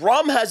 Yeah.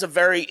 Rum has a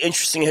very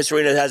interesting history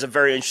and it has a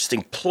very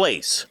interesting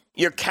place.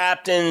 Your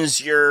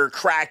captains, your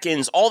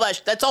Krakens, all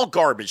that's all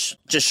garbage.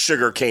 Just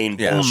sugarcane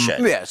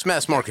bullshit. Yeah, it's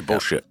mass market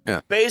bullshit.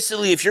 Yeah.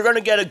 Basically, if you're going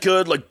to get a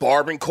good, like,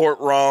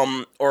 Barbancourt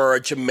rum or a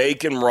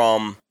Jamaican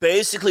rum,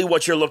 basically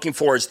what you're looking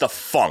for is the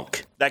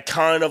funk. That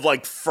kind of,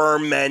 like,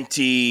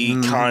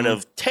 fermenty kind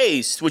of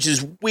taste, which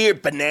is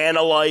weird,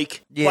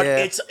 banana-like. But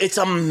Yeah. it's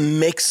a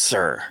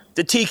mixer.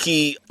 The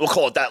tiki, we'll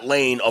call it that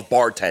lane of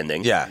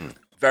bartending. Yeah.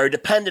 Very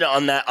dependent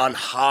on that, on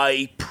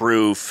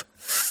high-proof,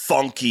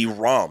 funky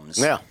rums.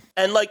 Yeah.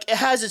 And, like, it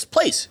has its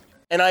place.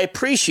 And I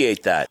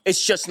appreciate that.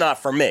 It's just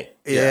not for me.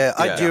 Yeah,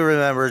 I Yeah. do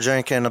remember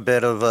drinking a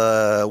bit of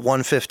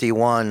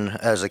 151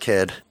 as a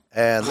kid.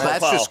 And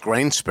That's Well, just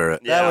grain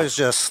spirit. yeah. it's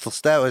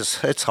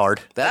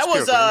hard. That's That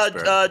was pure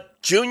grain spirit.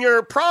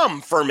 junior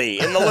prom for me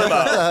in the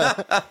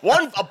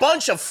limo. A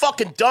bunch of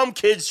fucking dumb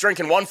kids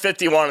drinking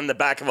 151 in the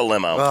back of a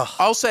limo.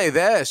 I'll say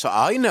this.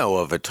 I know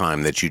of a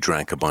time that you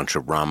drank a bunch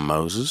of rum,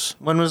 Moses.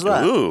 When was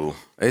that? Ooh.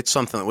 It's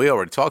something that we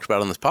already talked about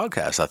on this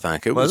podcast, I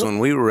think. It was it? when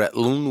we were at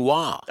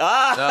Lunoir.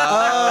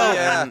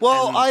 Yeah.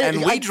 Well,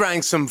 And we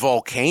drank some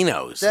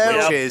volcanoes, That-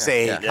 which is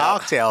a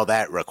cocktail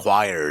that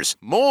requires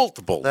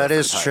multiple. that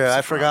is different true. types I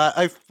of forgot.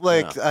 I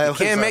rum. You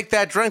can't make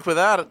that drink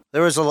without it.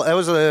 There was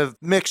a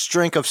mixed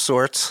drink of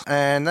sorts,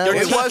 and that They're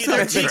was,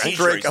 tiki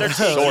drinks. They're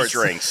tiki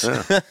drinks.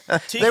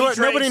 Tiki Nobody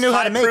drinks, knew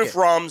how to make high-proof it.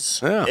 rums.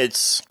 Yeah.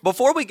 It's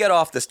Before we get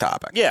off this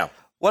topic,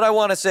 what I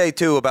want to say,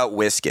 too, about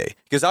whiskey,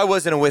 because I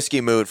was in a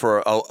whiskey mood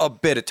for a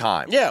bit of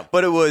time. Yeah.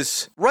 But it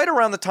was right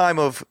around the time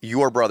of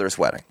your brother's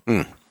wedding.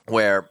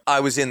 Where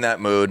I was in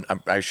that mood.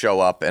 I show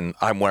up and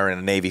I'm wearing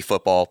a Navy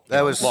football.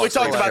 That was- we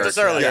talked about this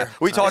earlier. Yeah,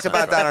 we talked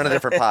about that on a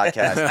different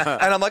podcast.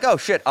 And I'm like, oh,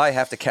 shit, I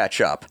have to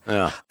catch up.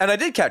 Yeah. And I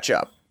did catch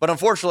up. But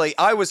unfortunately,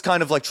 I was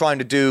kind of like trying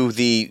to do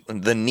the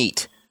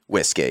neat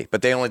whiskey,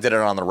 but they only did it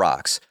on the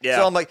rocks. Yeah.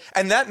 So I'm like,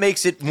 and that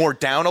makes it more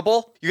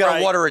downable. You got to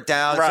Right. water it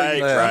down. Right,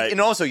 So right. And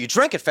also, you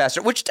drink it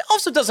faster, which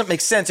also doesn't make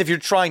sense if you're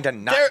trying to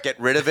not get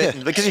rid of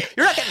it. Because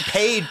you're not getting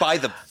paid by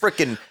the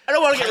freaking... I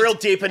don't want to get real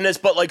deep in this,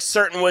 but like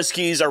certain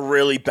whiskeys are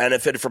really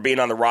benefited for being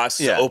on the rocks.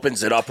 Yeah. It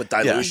opens it up with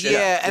dilution.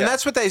 Yeah, and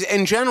that's what they,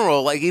 in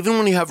general, like even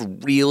when you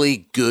have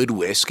really good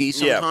whiskey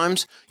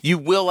sometimes, you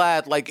will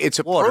add, like it's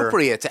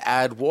appropriate to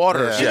add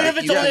water. Yeah. so Even that if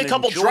it's you only a can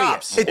couple enjoy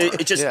drops, it.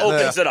 it just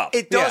opens it up.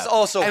 It does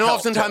also And help,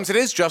 oftentimes it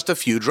is just a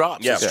few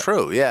drops. Yeah. It's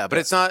true, yeah. But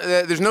it's not,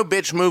 there's no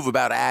bitch move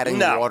about adding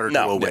water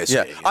to a whiskey.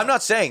 Yeah, I'm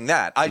not saying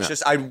that.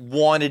 I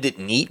wanted it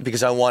neat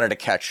because I wanted to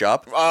catch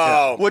up.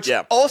 Oh, which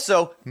yeah.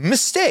 also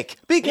mistake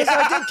because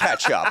I did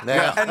catch up.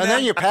 Yeah. And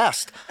then you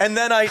passed. And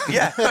then I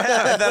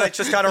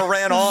just kind of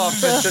ran off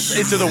and just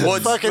into the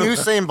woods. Fucking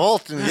Usain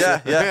Bolt. And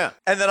Yeah.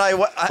 And then I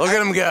Look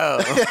at him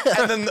go.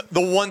 and then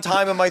the one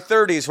time in my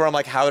 30s where I'm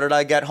like, how did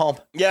I get home?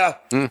 Yeah.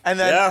 And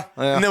then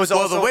and there was Well,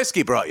 also the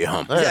whiskey brought you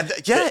home.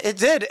 yeah, it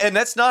did, and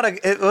that's not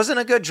it wasn't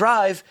a good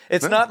drive.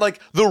 It's not like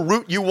the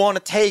route you want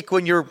to take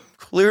when you're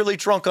clearly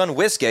drunk on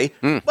whiskey.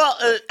 Well,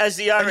 as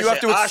the Irish you have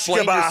say, to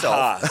explain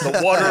Ashgabaha,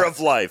 the water of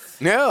life.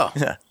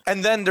 Yeah.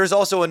 And then there's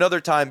also another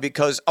time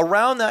because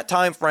around that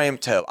time frame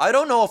too, I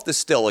don't know if this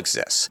still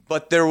exists,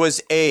 but there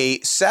was a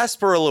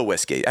sarsaparilla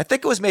whiskey. I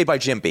think it was made by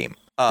Jim Beam.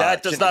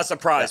 That does not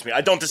surprise me. I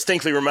don't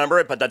distinctly remember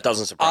it, but that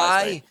doesn't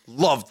surprise me. I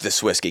loved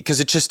this whiskey because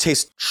it just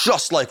tastes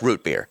just like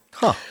root beer.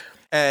 Huh.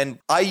 And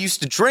I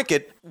used to drink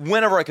it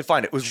whenever I could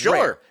find it. It was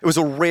rare. It was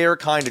a rare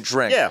kind of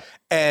drink. Yeah.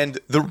 And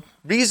the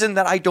reason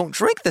that I don't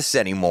drink this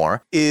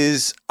anymore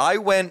is I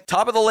went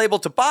top of the label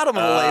to bottom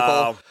of the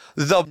label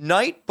the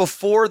night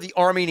before the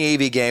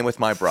Army-Navy game with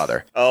my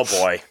brother. Oh,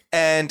 boy.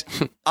 And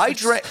I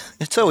drank...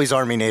 It's always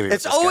Army-Navy.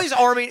 It's always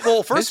Army...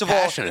 Well, first His of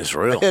all... passion is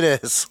real. It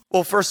is.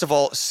 Well, first of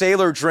all,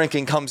 sailor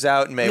drinking comes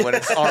out in May when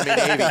it's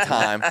Army-Navy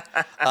time.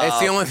 It's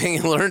the only thing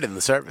you learned in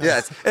the service.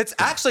 Yeah, it's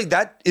actually,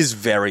 that is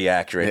very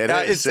accurate. It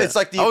That is, it's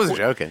like the I was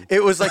joking.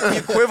 It was like the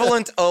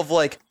equivalent of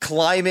like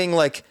climbing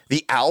like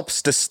the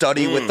Alps to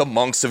study with the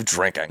monks of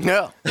drinking.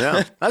 Yeah.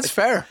 That's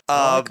fair.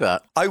 I like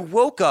that. I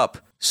woke up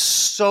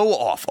so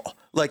awful.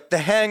 Like the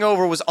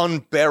hangover was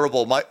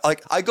unbearable.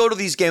 I go to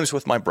these games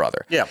with my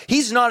brother. Yeah.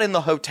 He's not in the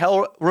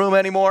hotel room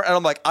anymore, and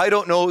I'm like, I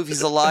don't know if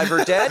he's alive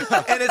or dead,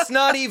 and it's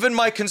not even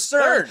my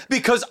concern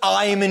because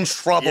I am in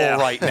trouble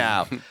right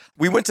now.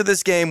 We went to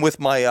this game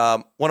with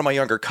my one of my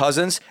younger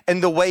cousins,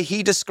 and the way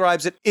he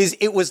describes it is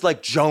it was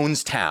like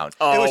Jonestown.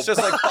 It was just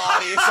like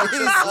bodies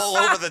just all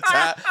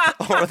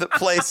over the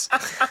place.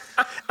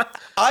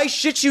 I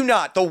shit you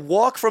not, the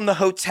walk from the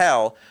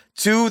hotel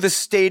to the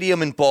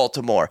stadium in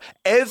Baltimore,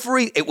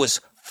 it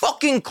was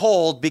fucking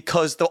cold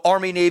because the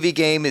Army-Navy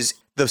game is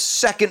the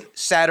second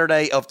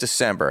Saturday of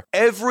December.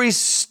 Every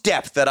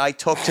step that I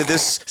took to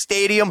this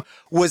stadium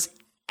was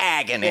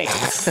agony.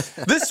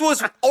 This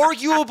was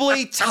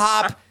arguably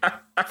top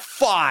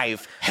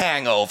 5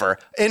 hangover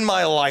in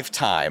my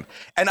lifetime.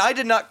 And I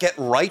did not get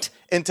right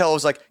until I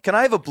was like, can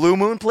I have a Blue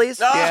Moon, please?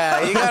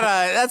 Yeah,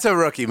 that's a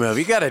rookie move.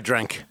 You gotta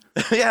drink.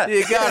 Yeah.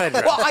 You gotta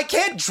drink. Well, I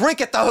can't drink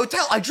at the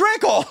hotel. I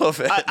drank all of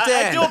it.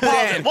 I do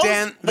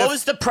apologize. What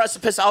was the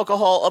precipice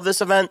alcohol of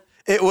this event?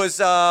 It was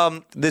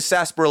the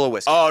sarsaparilla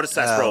whiskey. Oh, the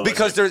sarsaparilla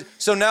because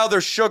now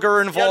there's sugar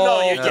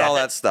involved you and get all it.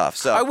 that stuff.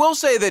 So I will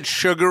say that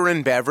sugar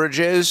in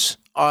beverages,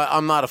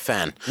 I'm not a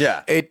fan.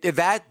 Yeah.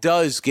 That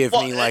does give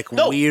me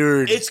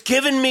weird. It's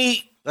given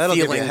me That'll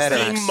give you a feelings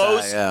headache. the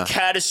most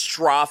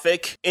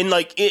catastrophic in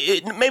like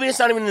maybe it's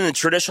not even in the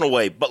traditional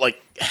way, but like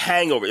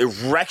hangover. It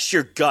wrecks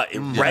your gut. It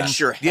wrecks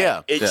your head.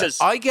 Yeah. It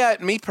just I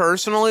get, me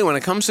personally, when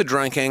it comes to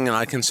drinking, and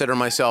I consider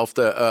myself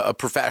a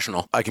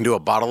professional, I can do a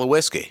bottle of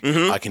whiskey.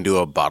 I can do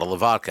a bottle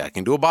of vodka. I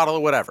can do a bottle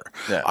of whatever.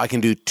 Yeah. I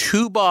can do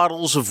 2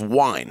 bottles of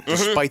wine,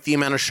 despite the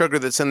amount of sugar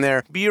that's in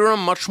there. Beer,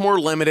 I'm much more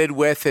limited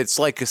with. It's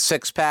like a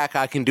 6-pack.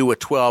 I can do a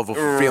 12 if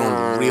we're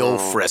feeling real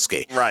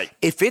frisky. Right.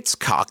 If it's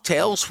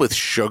cocktails with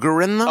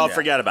sugar in them, oh,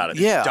 forget about it.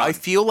 yeah, Done. I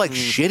feel like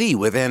shitty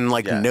within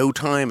no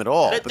time at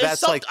all. But There's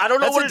that's some- I don't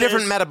know that's what a it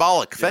different is.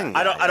 metabolic thing.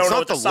 I don't It's know not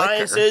what the the liquor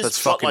science is,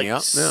 that's but fucking like you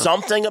up. Yeah.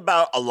 something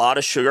about a lot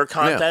of sugar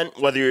content,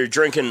 whether you're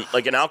drinking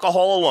like an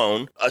alcohol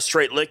alone, a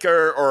straight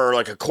liquor, or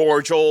like a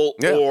cordial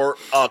or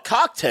a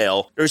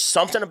cocktail, there's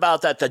something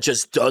about that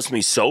just does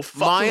me so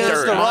fucking My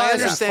dirty.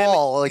 understanding-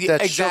 Fall, like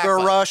that sugar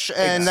rush,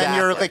 and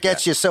then it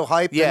gets you so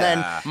hyped, and then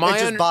it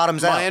just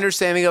bottoms out. My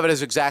understanding of it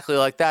is exactly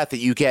like that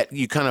you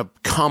kind of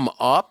come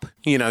up,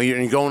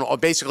 you're going,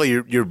 basically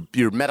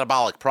your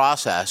metabolic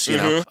process,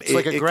 It's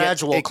like a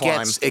gradual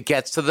climb. It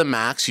gets to the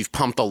max. You've you've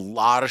pumped a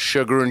lot of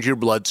sugar into your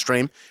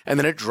bloodstream, and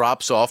then it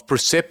drops off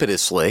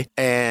precipitously,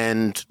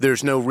 and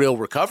there's no real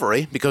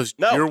recovery because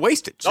you're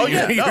wasted. So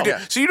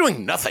you're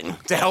doing nothing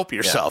to help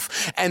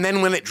yourself. And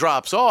then when it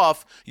drops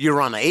off,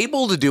 you're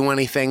unable to do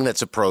anything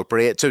that's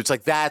appropriate. So it's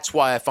like, that's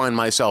why I find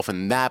myself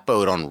in that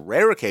boat on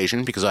rare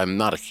occasion, because I'm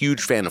not a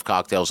huge fan of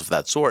cocktails of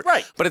that sort.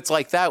 Right. But it's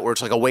like that, where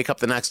it's like, I'll wake up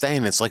the next day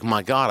and it's like,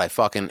 my God,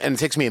 and it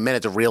takes me a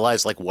minute to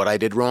realize like what I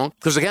did wrong.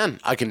 Because again,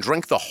 I can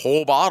drink the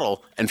whole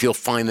bottle and feel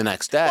fine the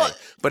next day.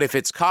 But if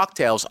it's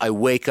cocktails, I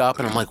wake up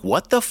and I'm like,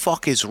 what the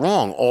fuck is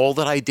wrong? All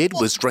that I did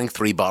was drink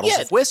 3 bottles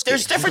of whiskey.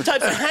 There's different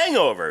types of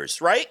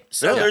hangovers, right?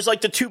 So there's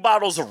like the 2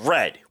 bottles of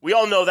red. We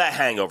all know that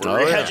hangover.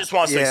 Your head just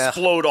wants to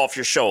explode off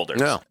your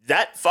shoulders. Yeah.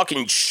 That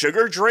fucking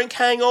sugar drink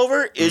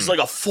hangover is like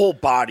a full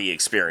body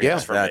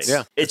experience for me.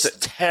 It's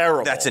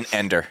terrible. That's an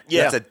ender.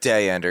 Yeah. That's a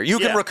day ender. You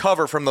can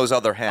recover from those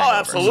other hangovers. Oh,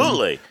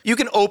 absolutely. You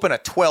can open a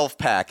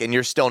 12-pack and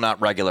you're still not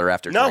regular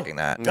after drinking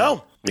that.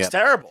 No. It's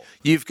terrible.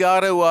 You've got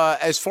to,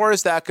 as far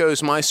as that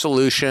goes, my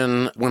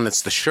solution when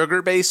it's the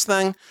sugar-based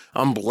thing,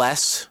 I'm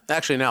blessed.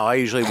 Actually, no, I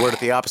usually word it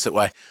the opposite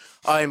way.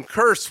 I'm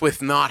cursed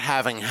with not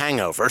having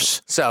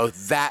hangovers, so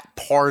that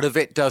part of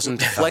it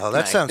doesn't afflict me.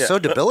 That sounds so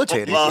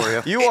debilitating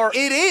for you.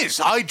 It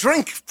is. I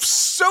drink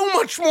so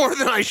much more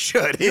than I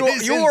should. It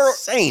is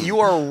insane.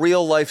 You are a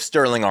real-life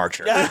Sterling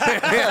Archer.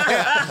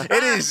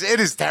 It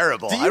is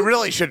terrible. I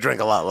really should drink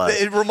a lot less.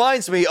 It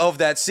reminds me of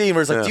that scene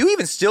where it's like, do you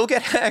even still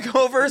get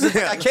hangovers? It's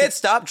like, I can't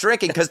stop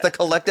drinking because the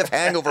collective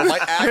hangover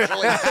might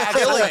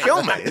actually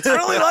kill me. It's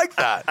really like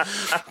that.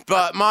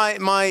 But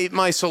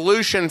my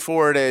solution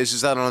for it is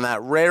that on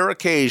that rare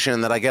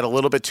occasion that I get a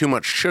little bit too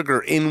much sugar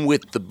in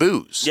with the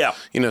booze. Yeah.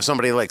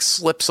 Somebody like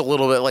slips a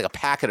little bit, like a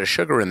packet of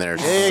sugar in there.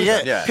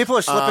 Yeah. People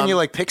are slipping you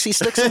like pixie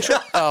sticks and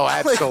shit. Oh,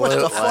 absolutely.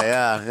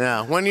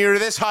 Yeah. When you're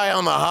this high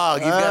on the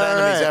hog, you've got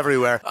enemies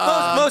everywhere.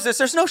 Moses,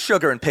 there's no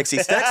sugar in pixie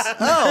sticks.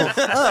 All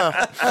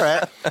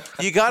right.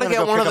 You got to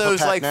get one of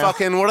those like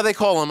fucking, what do they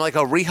call them? Like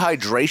a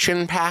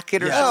rehydration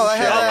packet or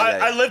something?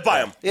 I live by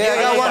them. Yeah,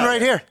 I got one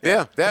right here.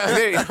 Yeah.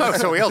 There you go.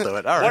 So we all do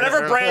it. All right.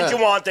 Whatever brand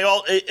you want, they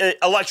all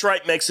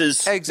electrolyte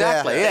mixes. Exactly.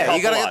 Yeah.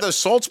 You got to get those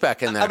salts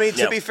back in there. I mean,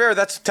 to be fair,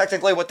 that's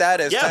technically what that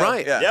is. Yeah,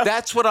 right. Yeah.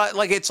 That's what I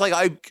like. It's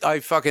like I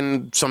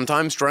fucking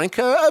sometimes drink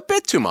a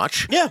bit too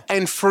much. Yeah.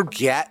 And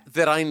forget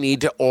that I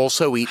need to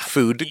also eat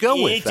food to go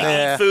You with need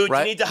that. to eat food. Right?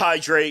 You need to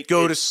hydrate.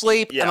 Go to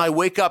sleep, Yeah. and I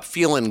wake up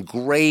feeling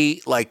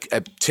great, like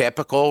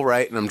typical,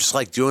 right? And I'm just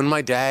like doing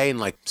my day, and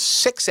like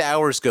 6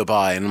 hours go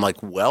by, and I'm like,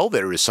 well,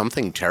 there is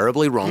something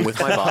terribly wrong with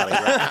my body.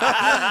 Right?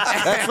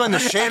 That's when the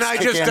shakes And I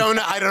kick just in.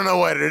 I don't know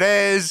what it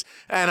is.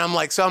 And I'm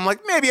like,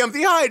 maybe I'm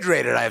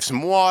dehydrated. I have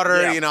some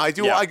water,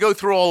 Yeah. I go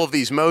through all of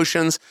these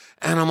motions.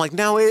 And I'm like,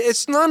 no,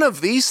 it's none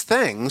of these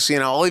things.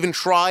 I'll even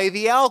try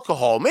the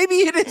alcohol. Maybe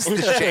it is the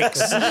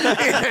shakes.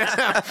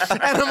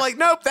 And I'm like,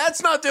 nope,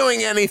 that's not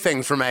doing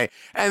anything for me.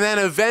 And then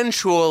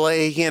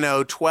eventually,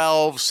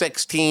 12,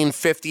 16,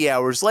 50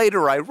 hours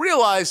later, I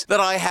realize that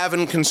I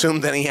haven't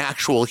consumed any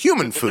actual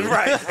human food.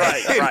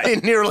 Right. in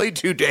nearly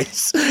 2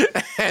 days.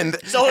 And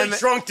It's only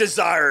drunk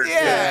desire.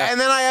 yeah, and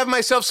then I have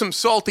myself some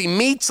salty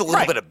meats, a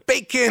little bit of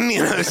bacon,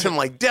 some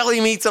like deli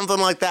meat, something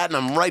like that, and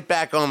I'm right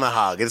back on the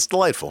hog. It's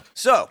delightful.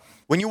 So,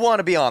 when you want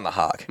to be on the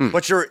hog,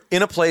 but you're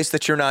in a place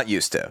that you're not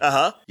used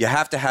to, you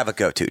have to have a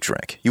go-to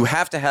drink. You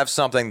have to have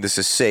something this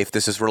is safe,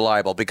 this is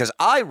reliable, because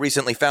I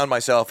recently found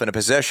myself in a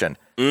position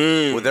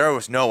where there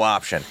was no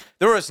option.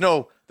 There was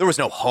no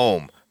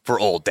home for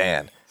old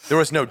Dan. There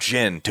was no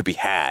gin to be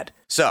had.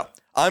 So,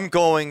 I'm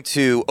going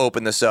to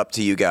open this up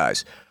to you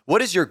guys.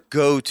 What is your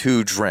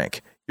go-to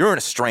drink? You're in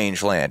a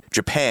strange land.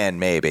 Japan,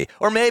 maybe.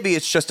 Or maybe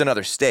it's just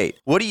another state.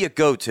 What do you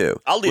go to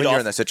I'll lead when off. you're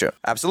in that situation?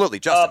 Absolutely.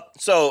 Justin.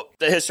 So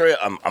the history,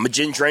 I'm a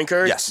gin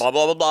drinker. Yes. Blah,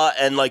 blah, blah, blah.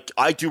 And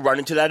I do run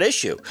into that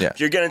issue. Yeah. If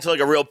you're getting to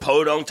a real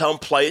podunk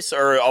place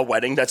or a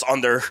wedding that's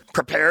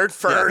prepared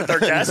for their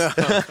guests,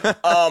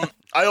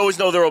 I always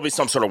know there will be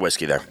some sort of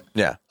whiskey there.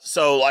 Yeah.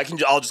 So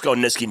I'll just go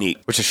Niski neat.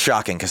 Which is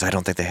shocking because I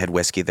don't think they had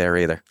whiskey there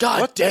either.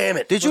 God damn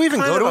it. Did you even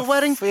go to a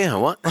wedding? Yeah,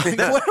 what?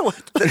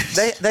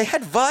 They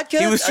had vodka?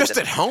 He was just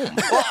at home.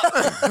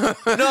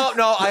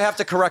 No, I have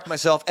to correct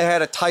myself. It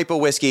had a type of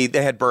whiskey.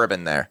 They had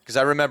bourbon there because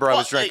I remember I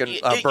was drinking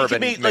it bourbon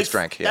could be, mixed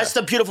drink. Yeah. That's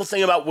the beautiful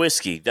thing about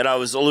whiskey that I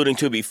was alluding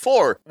to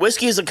before.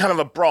 Whiskey is a kind of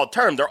a broad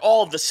term. They're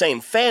all of the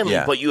same family,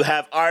 Yeah. but you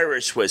have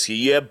Irish whiskey,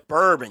 you have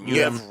bourbon,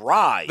 you have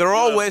rye. They're you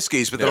all have-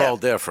 whiskeys, but they're all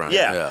different.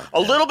 Yeah, a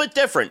little bit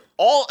different.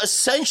 All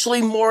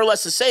essentially more or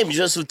less the same,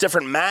 just with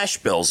different mash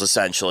bills,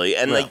 essentially.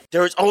 And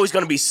there's always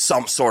going to be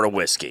some sort of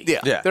whiskey.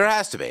 Yeah, there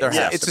has to be. There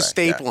has It's to a be,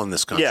 staple in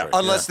this country. Yeah.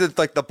 Unless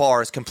the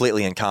bar is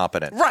completely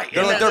incompetent. Right.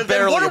 They're, And they're then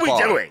barely what a are we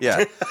bar. doing?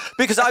 Yeah.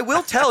 Because I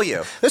will tell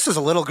you, This is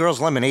a little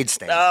girl's lemonade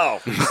stand. Oh,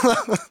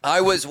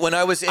 when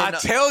I was in I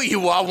tell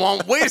you, I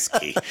want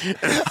whiskey.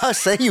 I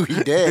say you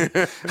he did.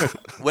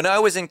 when I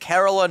was in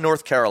Kerala,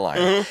 North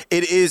Carolina,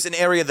 it is an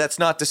area that's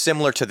not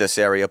dissimilar to this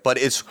area, but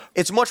it's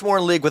much more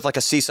in league with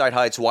a Seaside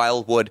Heights,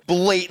 Wildwood,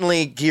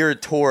 blatantly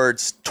geared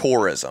towards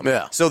tourism.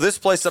 Yeah. So this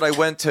place that I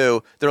went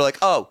to, they're like,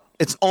 oh,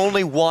 It's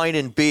only wine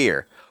and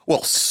beer.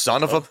 Well,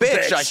 son of a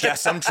bitch, I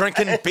guess I'm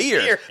drinking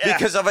beer.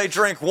 Because if I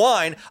drink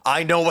wine,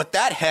 I know what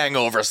that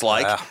hangover's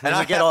like.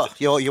 And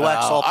you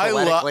wax all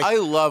poetically. I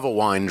love a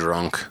wine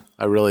drunk.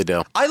 I really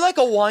do. I like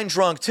a wine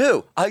drunk,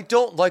 too. I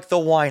don't like the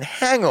wine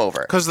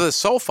hangover. Because of the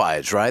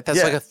sulfides, right?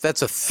 That's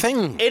that's a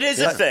thing. It is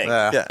a thing.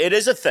 Yeah. It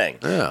is a thing.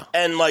 Yeah.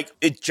 And, like,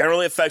 it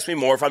generally affects me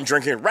more if I'm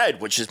drinking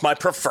red, which is my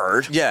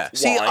preferred Yeah.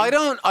 See,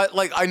 wine.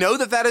 I know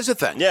that is a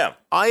thing. Yeah.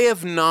 I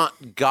have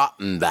not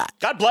gotten that.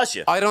 God bless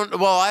you. I don't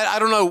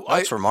know.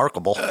 That's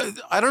remarkable.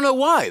 I don't know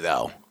why,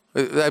 though.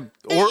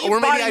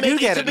 Or maybe I do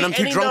get it and I'm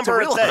too drunk to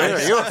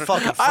realize. You're a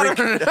fucking freak. I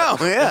don't know,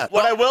 yeah.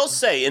 What I will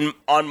say,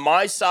 on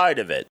my side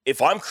of it,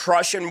 if I'm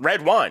crushing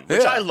red wine,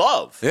 which I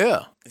love,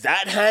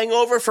 that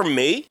hangover for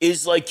me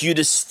is like you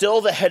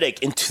distill the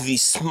headache into the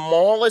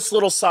smallest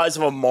little size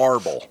of a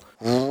marble,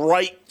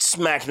 right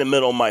smack in the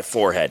middle of my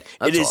forehead.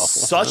 It is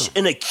such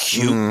an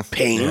acute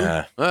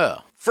pain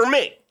for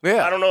me.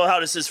 Yeah. I don't know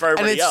how this is for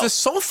everybody else. And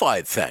it's the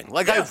sulfide thing.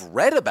 Like, I've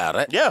read about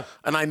it. Yeah.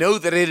 And I know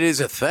that it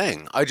is a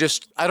thing. I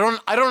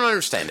don't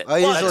understand it. I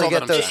usually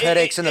get those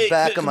headaches in the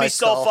back of my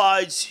skull.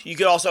 Sulfides, you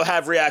could also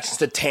have reactions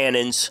to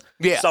tannins.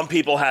 Yeah. Some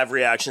people have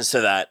reactions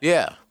to that.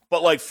 Yeah.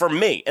 But, like, for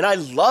me, and I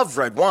love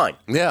red wine.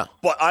 Yeah.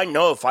 But I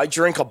know if I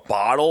drink a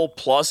bottle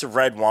plus of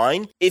red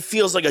wine, it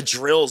feels like a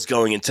drill's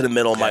going into the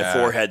middle of my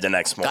forehead the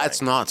next morning. That's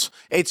nuts.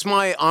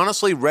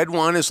 Honestly, red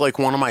wine is like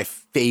one of my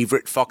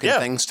favorite fucking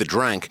things to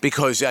drink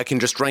because I can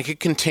just drink it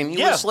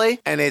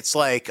continuously, and it's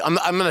like I'm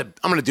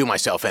gonna do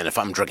myself in if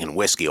I'm drinking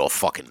whiskey all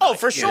fucking night,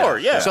 for sure,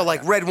 yeah. So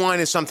like red wine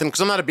is something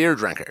because I'm not a beer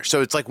drinker, so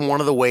it's like one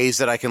of the ways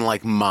that I can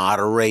like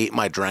moderate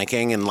my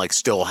drinking and like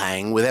still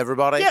hang with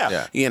everybody.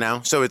 Yeah. You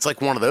know, so it's like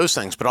one of those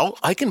things. But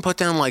I can put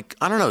down like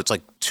I don't know, it's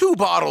like 2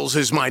 bottles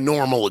is my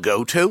normal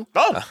go-to.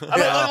 Oh, I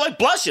mean, like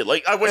bless you.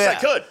 Like I wish I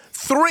could.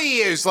 3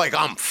 is like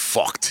I'm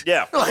fucked.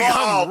 Yeah. Like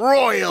I'm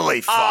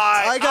royally fucked.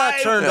 I got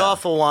turned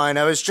off of wine.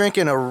 I was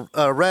drinking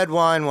a red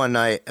wine one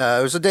night.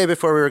 It was the day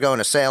before we were going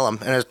to Salem,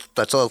 and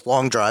that's a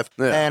long drive.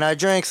 Yeah. And I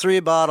drank 3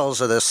 bottles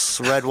of this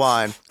red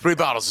wine. 3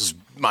 bottles is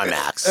my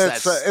max. I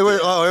was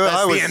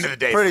the end of the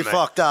day pretty for me.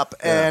 fucked up.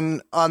 Yeah.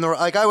 And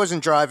I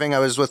wasn't driving. I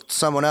was with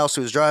someone else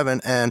who was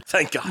driving. And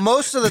thank God.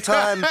 Most of the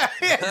time,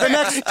 the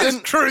next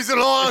just cruising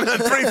along on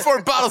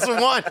 3-4 bottles of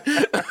wine.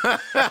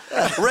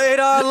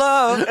 Radar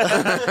love.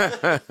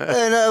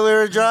 And we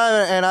were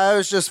driving, and I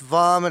was just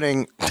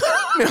vomiting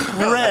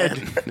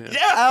red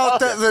out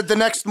the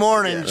next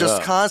morning,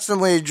 just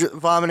constantly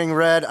vomiting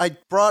red. I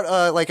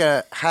brought like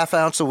a half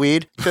ounce of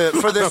weed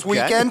for this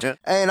weekend,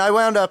 and I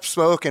wound up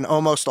smoking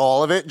almost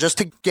all of it just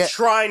to get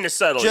trying to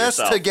settle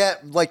yourself. to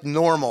get like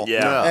normal.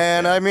 Yeah.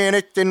 And I mean,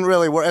 it didn't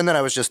really work. And then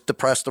I was just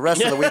depressed the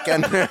rest of the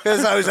weekend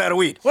because I was out of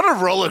weed. What a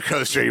roller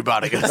coaster your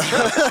body goes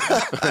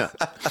through.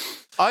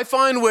 I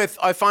find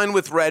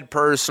with red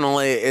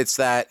personally, it's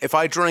that if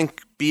I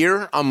drink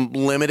beer, I'm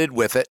limited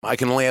with it. I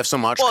can only have so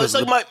much. Well, it's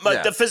like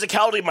the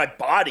physicality of my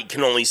body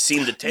can only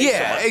seem to take so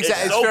much.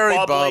 Exactly. It's so very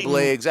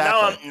bubbly.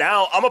 Exactly.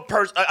 Now I'm a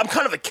person. I'm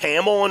kind of a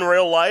camel in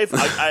real life.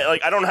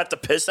 I don't have to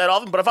piss that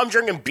often, but if I'm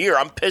drinking beer,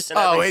 I'm pissing.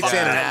 It's in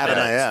and out of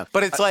it. Yeah.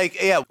 But it's like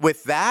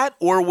with that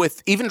or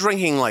with even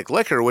drinking like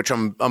liquor, which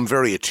I'm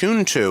very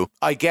attuned to,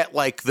 I get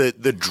like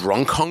the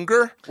drunk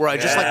hunger where I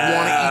just like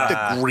want to eat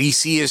the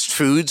greasiest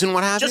foods and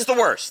what have you. Just the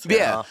worst.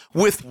 Yeah.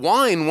 With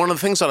wine, one of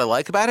the things that I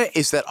like about it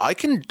is that I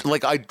can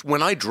like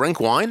when I drink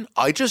wine,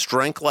 I just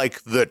drink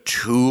like the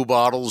 2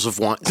 bottles of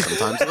wine,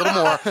 sometimes a little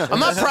more. I'm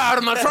not proud.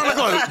 I'm not trying to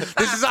gloat.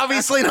 This is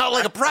obviously not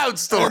like a proud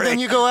story. And then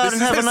you go out and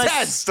have a nice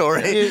sad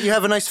story. You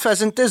have a nice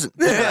pheasant dizzin.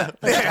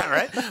 Yeah,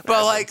 right.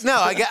 But like, no,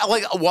 I get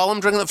like while I'm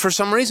drinking it for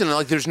some reason,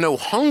 like there's no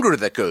hunger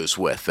that goes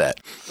with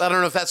it. I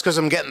don't know if that's because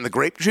I'm getting the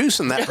grape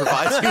juice and that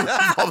provides you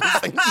with all the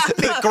things.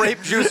 The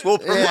grape juice will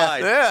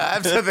provide. Yeah,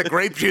 absolutely. The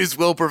grape juice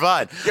will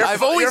provide.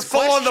 I've always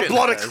full on the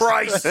blood of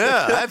Christ.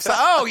 Yeah.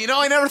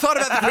 I never thought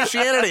about the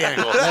Christianity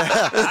angle.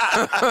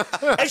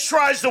 It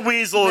tries to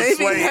weasel its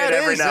way in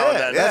every now and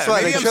then. That's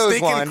why maybe they I'm chose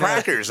stinking wine.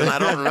 crackers and I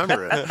don't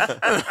remember it.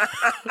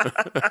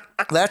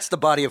 That's the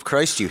body of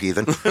Christ, you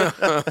heathen.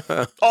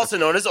 Also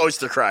known as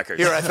oyster crackers.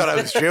 Here, I thought I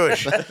was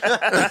Jewish.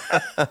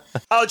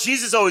 Oh,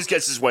 Jesus always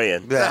gets his way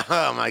in. Yeah.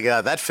 Oh my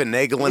God, that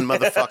finagling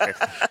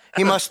motherfucker.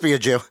 He must be a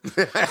Jew.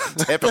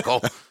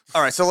 Typical.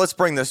 All right, so let's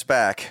bring this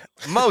back.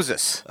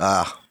 Moses,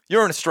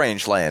 you're in a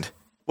strange land.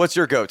 What's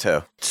your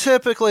go-to?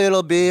 Typically,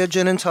 it'll be a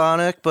gin and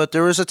tonic, but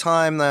there was a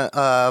time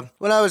that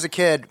when I was a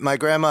kid, my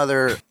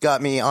grandmother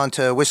got me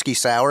onto whiskey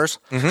sours.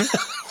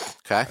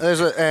 Mm-hmm.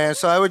 Okay. And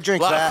so I would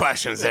drink A lot that. of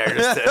questions there.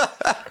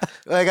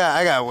 I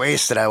got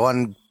wasted at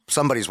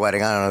somebody's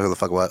wedding. I don't know who the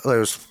fuck it was. It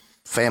was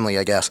family,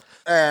 I guess.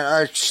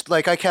 And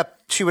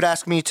she would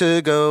ask me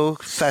to go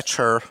fetch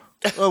her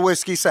a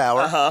whiskey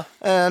sour.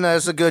 And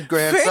as a good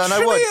grandson,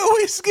 I would. a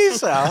whiskey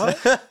sour.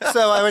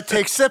 So I would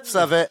take sips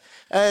of it.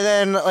 And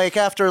then, like,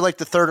 after, like,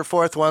 the 3rd or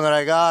 4th one that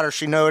I got her,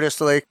 she noticed,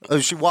 like,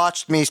 she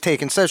watched me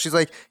taking sips. She's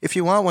like, if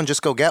you want one,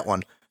 just go get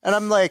one. And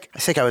I'm like, I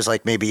think I was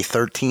like maybe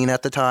 13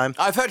 at the time.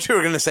 I thought you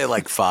were going to say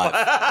like 5.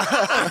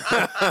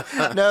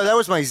 No, that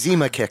was my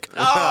Zima kick.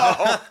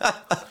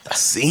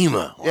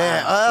 Zima. Wow.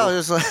 Yeah, I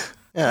was like...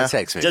 Yeah. That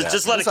takes me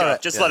Just let it go. right.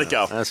 Just let it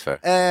go. That's fair.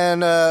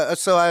 And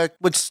so I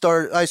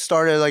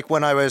started like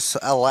when I was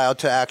allowed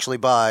to actually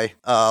buy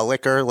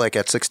liquor, like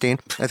at 16.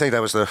 I think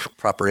that was the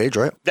proper age,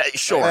 right?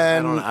 Sure.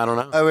 And I don't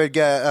know.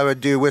 I would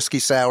do whiskey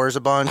sours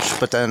a bunch,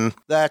 but then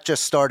that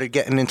just started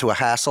getting into a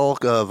hassle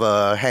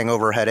of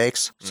hangover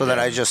headaches. So then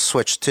I just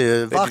switched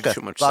to vodka,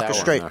 Too much vodka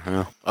sour straight. in there,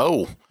 yeah.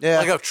 Oh, Yeah.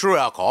 like a true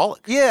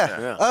alcoholic.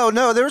 Yeah. Oh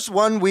no, there was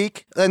 1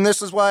 week, and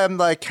this is why I'm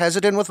like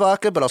hesitant with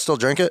vodka, but I'll still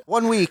drink it.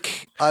 1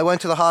 week, I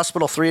went to the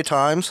hospital 3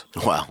 times.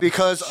 Wow.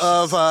 Because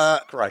of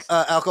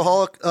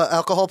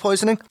alcohol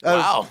poisoning.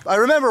 Wow. I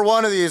remember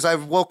one of these. I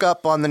woke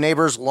up on the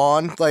neighbor's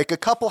lawn, like a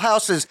couple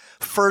houses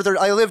further.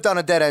 I lived on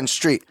a dead end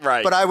street,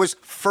 Right. But I was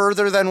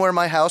further than where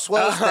my house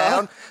was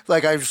down.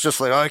 Like I was just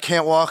like, oh, I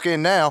can't walk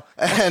in now,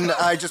 and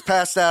I just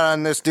passed out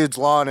on this dude's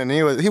lawn, and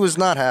he was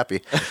not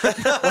happy.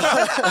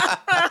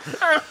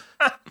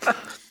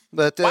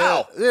 But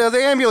Wow.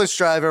 the ambulance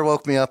driver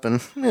woke me up,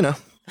 and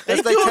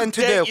as they tend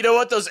to do. You know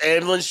what? Those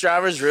ambulance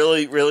drivers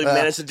really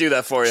managed to do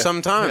that for you.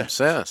 Sometimes,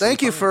 yeah.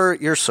 Thank you for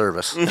your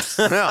service.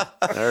 Yeah,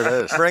 there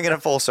it is. Bringing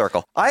it full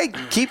circle. I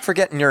keep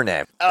forgetting your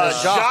name.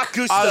 Jacques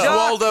Cousteau.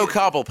 Oswaldo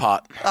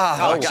Cobblepot. Oh,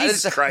 God.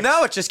 Jesus Christ.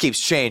 Now it just keeps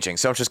changing,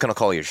 so I'm just going to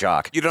call you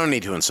Jacques. You don't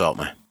need to insult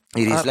me.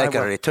 It is like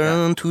a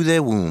return to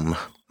the womb.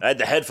 I had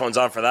the headphones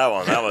on for that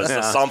one. That was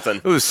something.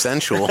 It was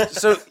sensual.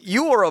 So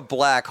you are a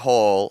black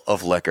hole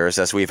of liquors,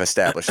 as we've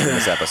established in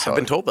this episode. I've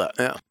been told that,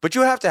 yeah. But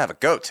you have to have a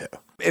go-to.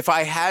 If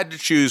I had to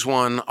choose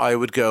one, I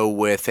would go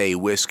with a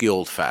whiskey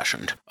old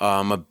fashioned.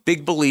 I'm a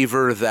big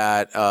believer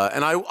that,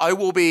 and I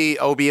will be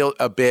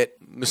a bit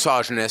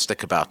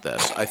misogynistic about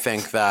this. I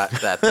think that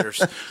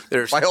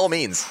there's By all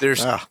means.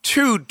 there's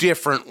 2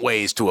 different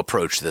ways to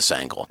approach this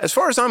angle. As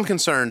far as I'm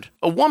concerned,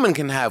 a woman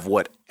can have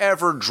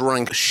whatever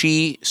drink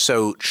she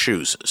so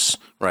chooses,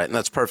 right? And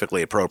that's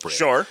perfectly appropriate.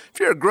 Sure. If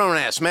you're a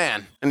grown-ass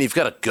man and you've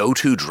got a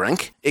go-to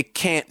drink, it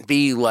can't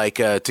be like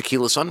a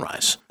tequila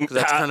sunrise. 'Cause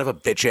that's kind of a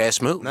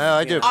bitch-ass move. No,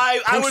 I do.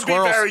 I Pink would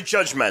squirrels. be very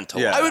judgmental.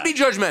 Yeah. I would be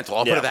judgmental,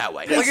 I'll put Yeah. it that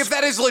way. Like, if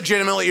that is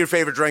legitimately your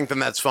favorite drink, then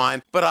that's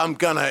fine. But I'm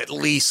gonna at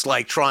least,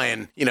 like, try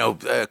and,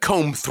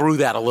 comb through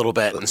that a little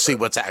bit and see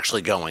what's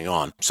actually going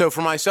on. So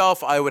for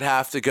myself, I would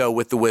have to go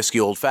with the whiskey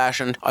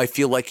old-fashioned. I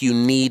feel like you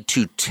need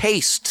to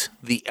taste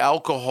the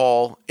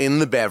alcohol in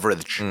the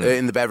beverage,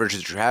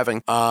 that you're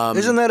having.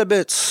 Isn't that a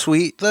bit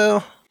sweet,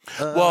 though?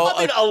 Well,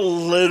 I mean, a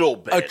little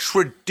bit. a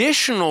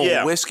traditional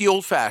Yeah. whiskey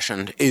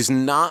old-fashioned is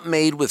not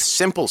made with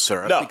simple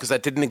syrup because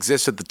that didn't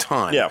exist at the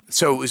time. Yeah.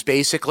 So it was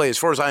basically, as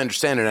far as I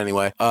understand it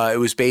anyway, it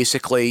was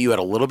basically you had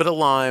a little bit of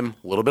lime,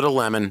 a little bit of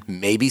lemon,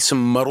 maybe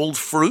some muddled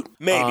fruit.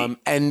 Maybe.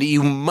 And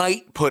you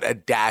might put a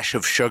dash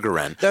of sugar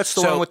in. That's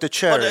the So- one with the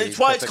cherry. Well, that's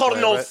why it's called an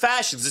typically, old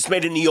fashioned. It's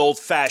made in the old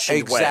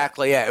fashioned way.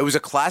 Exactly, yeah. It was a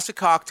classic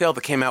cocktail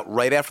that came out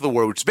right after the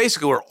war, which is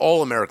basically where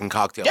all American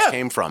cocktails Yeah.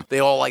 came from. They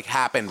all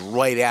happened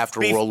right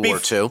after World War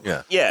II.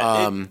 Yeah.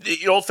 Yeah.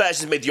 The old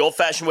fashioned is made the old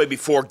fashioned way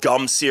before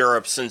gum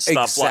syrups and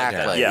stuff like that.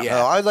 Exactly,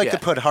 yeah. Oh, I'd like Yeah. to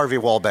put Harvey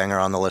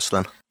Wallbanger on the list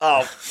then.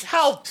 Oh,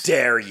 how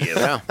dare you?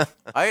 Yeah,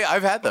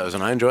 I've had those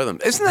and I enjoy them.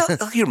 Isn't that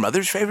like your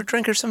mother's favorite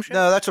drink or some shit?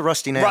 No, that's a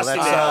Rusty Nail. Rusty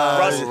that's, nail.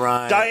 Rusty.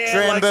 right.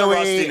 Diane likes a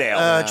rusty nail.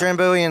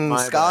 Drambuie and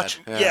My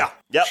Scotch. bad. Yeah.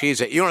 Yep. She's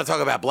you want to talk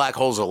about black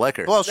holes of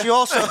liquor? Well, she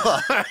also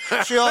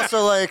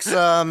likes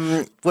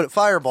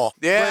Fireball,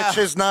 Yeah. which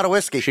is not a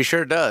whiskey. she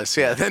sure does.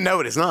 Yeah. No,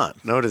 it is not.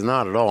 No, it is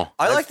not at all.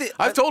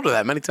 I've told her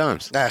that many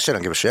times. She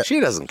don't give a shit. She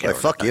doesn't care.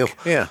 Like, what fuck I you. think.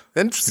 Yeah.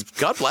 And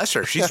God bless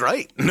her. She's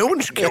right. No one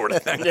should care what I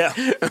think. Yeah.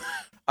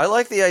 I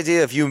like the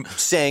idea of you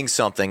saying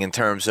something in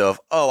terms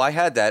of, oh, I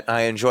had that,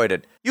 I enjoyed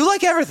it. You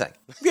like everything.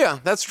 Yeah,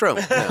 that's true.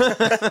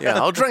 Yeah,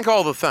 I'll drink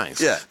all the things.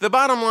 Yeah. The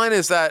bottom line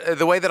is that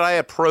the way that I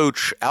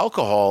approach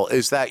alcohol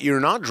is that you're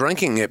not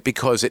drinking it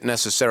because it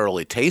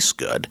necessarily tastes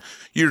good.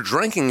 You're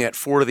drinking it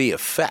for the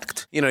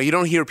effect. You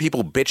don't hear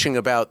people bitching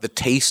about the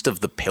taste of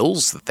the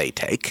pills that they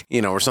take,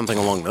 or something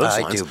along those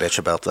I lines. do bitch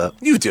about that.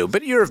 You do,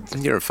 but you're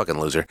a fucking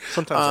loser.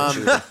 Sometimes I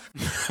choose them.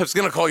 I was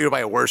going to call you by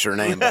a worser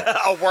name. But,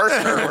 A worse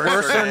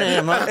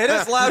name, huh? It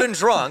is loud and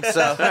drunk,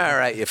 so. all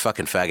right, you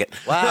fucking faggot.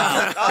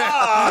 Wow.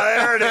 Ah,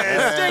 there it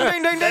is. Ding,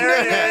 ding, ding, ding,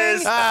 There ding. it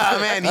is. Ah,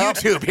 man,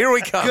 YouTube, here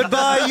we come.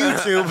 Goodbye,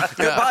 YouTube.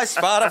 Goodbye,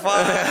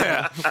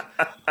 Spotify.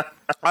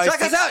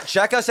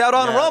 Check us out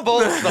on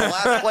Rumble. It's the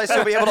last place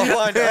you'll be able to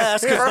find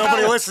us. Because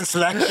nobody listens to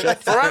that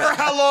shit. Forever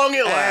how long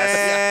it lasts.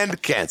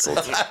 And canceled.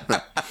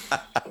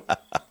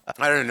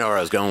 I didn't know where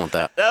I was going with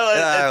that.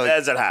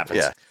 As it happens.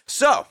 Yeah.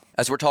 So,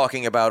 as we're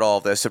talking about all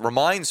this, it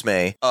reminds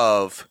me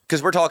of,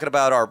 because we're talking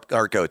about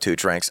our go-to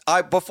drinks.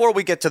 Before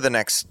we get to the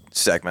next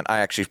segment,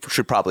 I actually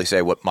should probably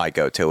say what my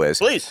go-to is.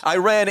 Please. I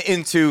ran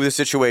into the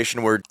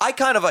situation where I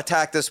kind of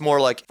attacked this more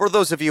like, for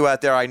those of you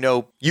out there, I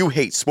know you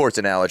hate sports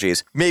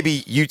analogies.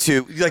 Maybe you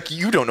two, like,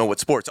 you don't know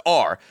what sports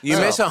are. You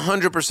miss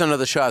 100% of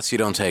the shots you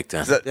don't take,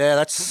 then. Yeah,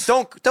 that's...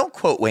 Don't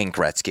quote Wayne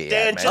Gretzky.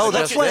 Dan, man. just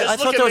that's look at- why- I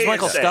just thought look that at was me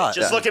Michael and say it. Scott.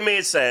 Just look at me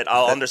and say it.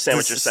 I'll understand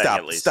what you're saying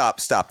at least.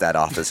 Stop that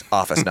office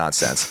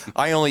nonsense.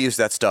 I only use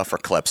that stuff for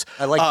clips.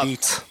 I like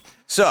beats.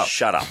 So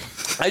Shut up.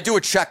 I do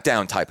a check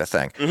down type of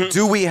thing.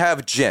 Do we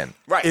have gin?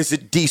 Right. Is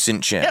it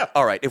decent gin? Yeah.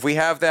 All right. If we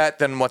have that,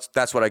 then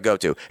that's what I go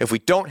to. If we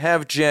don't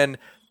have gin,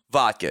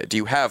 vodka. Do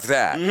you have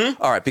that?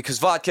 All right, because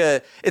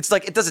vodka, it's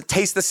like it doesn't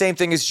taste the same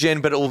thing as gin,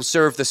 but it will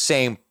serve the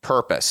same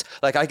purpose.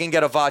 Like I can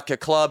get a vodka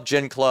club,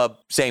 gin club,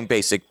 same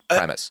basic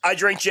premise. I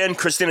drink gin.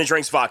 Christina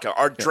drinks vodka.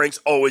 Our drinks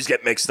always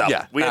get mixed up.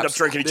 Yeah, we end up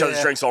drinking each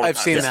other's drinks all the I've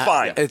time. seen It's that.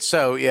 fine. It's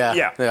so,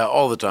 yeah,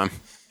 all the time.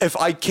 If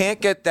I can't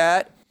get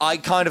that, I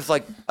kind of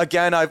like,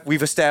 again,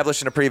 we've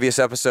established in a previous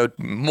episode,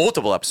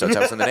 multiple episodes,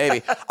 I was in the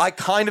Navy, I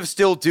kind of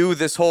still do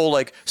this whole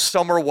like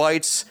summer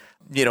whites,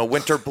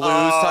 winter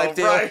blues type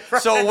deal. right.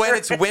 So when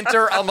it's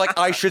winter, I'm like,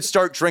 I should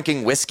start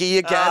drinking whiskey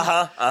again.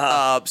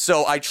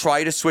 So I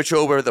try to switch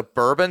over the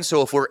bourbon.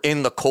 So if we're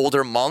in the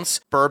colder months,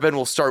 bourbon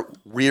will start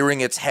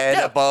rearing its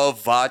head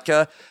above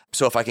vodka.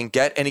 So if I can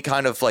get any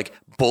kind of like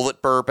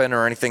bullet bourbon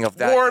or anything of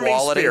that Warming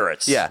quality,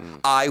 spirits. yeah,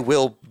 I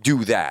will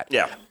do that.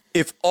 Yeah.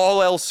 If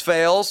all else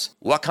fails,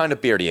 what kind of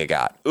beer do you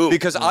got?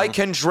 Because I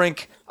can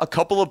drink a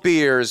couple of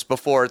beers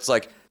before it's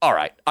like, all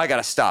right, I got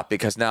to stop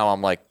because now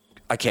I'm like,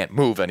 I can't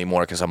move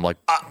anymore because I'm like,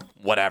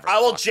 whatever. I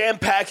will jam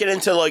pack it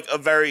into like a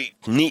very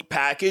neat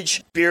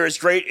package. Beer is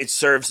great. It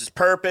serves its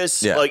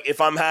purpose. Yeah. Like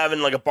if I'm having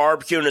like a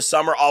barbecue in the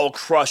summer, I'll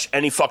crush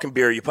any fucking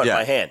beer you put in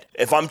my hand.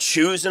 If I'm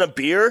choosing a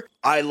beer,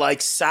 I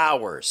like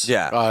sours.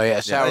 Yeah. Oh, yeah,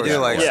 sours. I do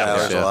like Yeah.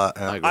 sours a lot.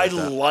 I Yeah. agree I with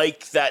that.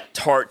 like that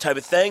tart type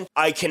of thing.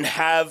 I can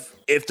have,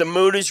 if the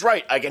mood is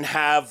right, I can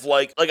have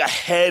like a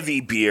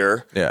heavy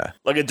beer. Yeah.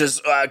 Like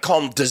I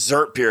call them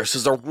dessert beers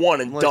because they're one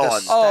and Like a done.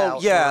 Oh,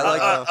 Stout, yeah. or,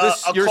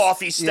 Like a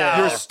coffee stout.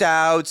 Your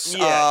stouts.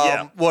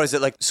 Yeah. What is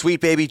it? Like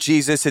Sweet Baby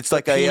Jesus. It's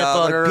like peanut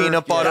butter. like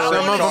peanut butter. Yeah.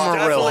 Some of them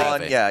are real Fun.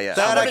 heavy. Yeah, yeah.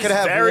 That I One could is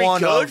have very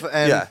one good. of.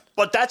 And Yeah.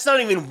 But that's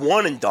not even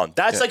one and done.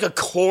 That's like a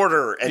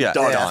quarter and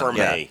done Yeah. for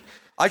Yeah. me.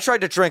 I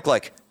tried to drink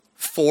like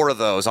 4 of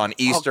those on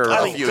Easter I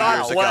a mean, few God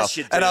years ago. bless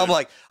you, And I'm dude.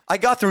 like, I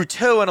got through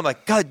 2 and I'm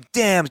like, God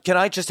damn, can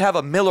I just have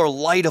a Miller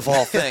Lite of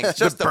all things?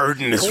 Just The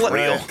burden is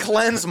real.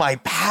 Cleanse my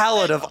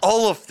palate of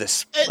all of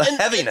this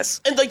heaviness.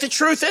 And like the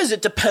truth is,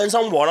 it depends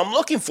on what I'm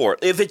looking for.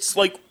 If it's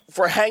like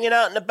for hanging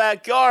out in the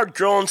backyard,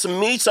 grilling some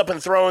meats up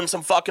and throwing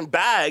some fucking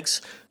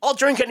bags, I'll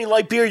drink any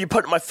light beer you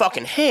put in my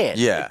fucking hand.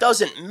 Yeah. It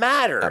doesn't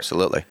matter.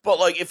 Absolutely. But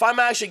like if I'm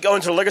actually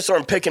going to the liquor store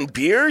and picking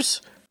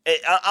beers,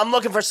 I'm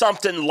looking for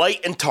something light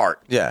and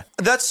tart. Yeah.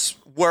 That's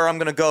where I'm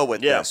going to go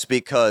with Yeah. this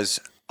because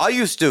I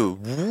used to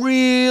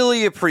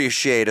really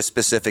appreciate a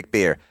specific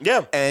beer.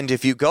 Yeah. And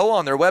if you go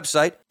on their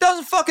website, it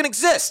doesn't fucking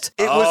exist.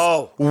 It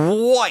Oh.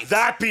 was white.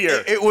 That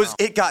beer.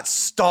 It got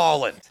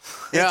Stalin.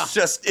 Yeah. It's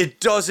just, it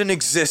doesn't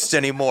exist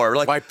anymore.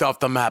 Like, Wiped off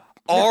the map.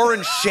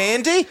 Orange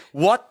Shandy?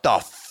 What the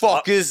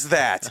fuck is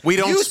that? We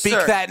don't You, speak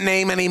sir. that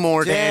name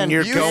anymore, Dan.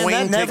 You're going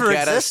that to never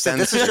get us. existed.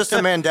 This is just a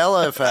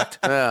Mandela effect.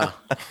 Yeah.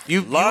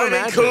 You Lion and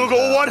imagine.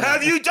 Kugel, what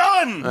have you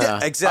done? Yeah,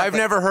 exactly. I've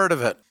never heard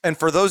of it. And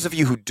for those of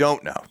you who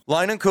don't know,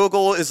 Lion and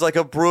Kugel is like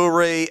a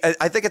brewery.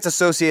 I think it's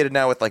associated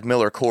now with like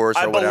Miller Coors or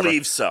I whatever.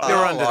 believe so. They're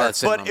under that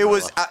same But it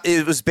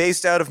was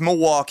based out of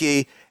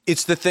Milwaukee.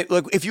 It's the thing.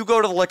 Like if you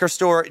go to the liquor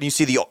store and you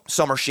see the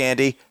Summer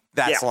Shandy,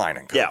 that's Yeah. Lion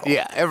and Kugel. Yeah.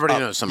 Yeah, everybody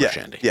knows Summer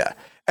Shandy. Yeah.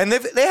 And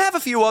they have a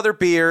few other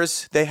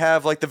beers. They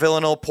have like the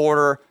Villanelle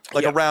Porter,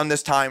 like Yep. around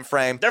this time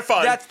frame. They're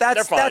fine. That's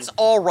They're fine.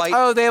 all right.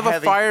 Oh, they have heavy.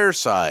 a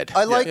fireside.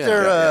 I like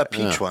their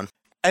peach one.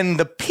 And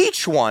the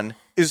peach one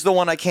is the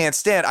one I can't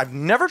stand. I've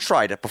never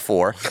tried it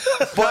before,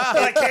 but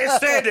I can't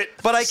stand it.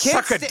 but I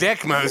can't Suck a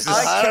dick, Moses.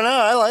 I don't know.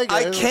 I like it.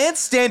 I can't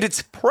stand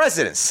its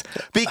presence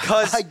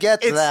because I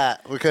get it's,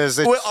 that because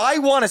it's, Well, I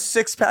want a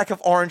 6-pack of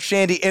Orange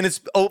Shandy, and it's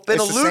been It's the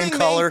eluding same me.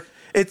 color.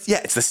 It's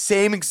the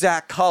same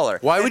exact color.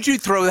 Why would you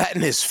throw that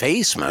in his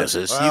face,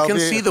 Moses? Well, you can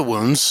the- see the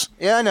wounds.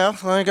 yeah, I know.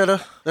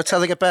 That's how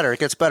they get better. It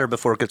gets better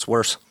before it gets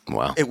worse.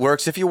 Wow. It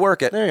works if you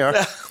work it. There you are.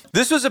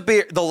 This was a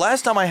beer. The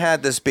last time I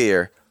had this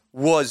beer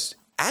was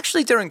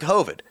actually during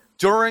COVID.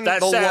 During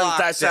That the sounds- lockdown,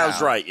 that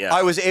sounds right, yeah.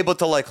 I was able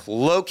to like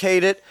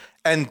locate it,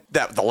 and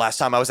that the last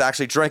time I was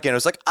actually drinking, it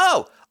was like,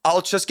 oh,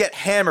 I'll just get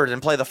hammered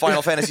and play the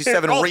Final Fantasy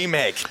VII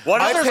remake.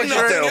 What I other there's thing to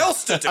nothing do?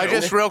 else to do. I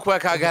just real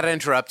quick, I gotta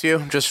interrupt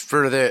you just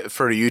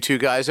for you two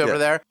guys over Yeah.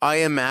 there. I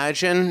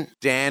imagine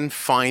Dan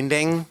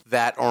finding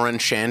that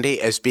Orange Shandy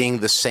as being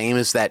the same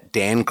as that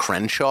Dan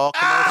Crenshaw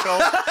commercial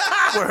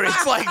where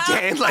it's like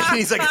Dan, like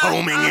he's like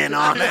homing in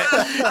on it,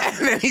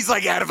 and then he's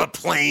like out of a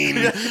plane,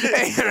 and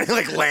he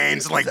like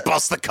lands and like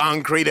busts the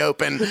concrete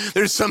open.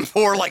 There's some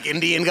poor like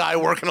Indian guy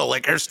working a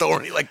liquor store,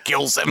 and he like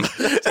kills him.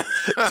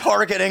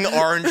 Targeting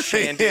Orange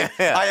Shandy.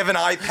 Yeah. I have an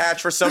eye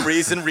patch for some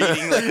reason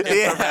reading like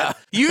Yeah,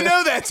 you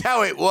know that's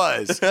how it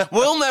was.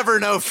 We'll never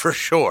know for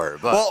sure.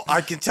 But. Well,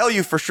 I can tell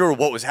you for sure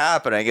what was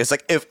happening. It's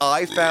like if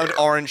I found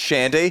Orange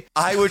Shandy,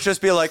 I would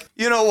just be like,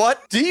 you know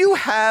what? Do you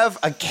have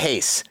a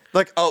case?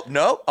 Like, oh,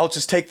 no, I'll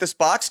just take this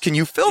box. Can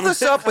you fill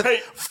this up with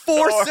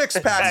 4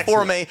 six-packs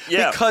for me?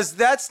 Yeah. Because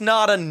that's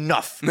not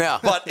enough. Yeah.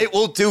 But it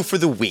will do for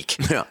the week.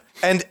 Yeah.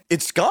 And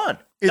it's gone.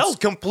 It's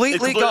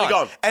completely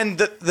gone. And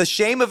the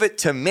shame of it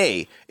to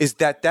me is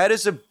that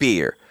is a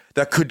beer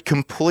that could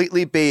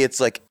completely be, it's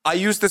like, I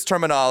use this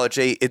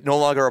terminology, it no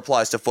longer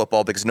applies to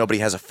football because nobody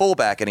has a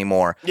fullback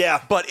anymore.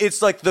 Yeah. But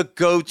it's like the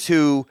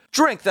go-to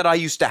drink that I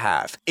used to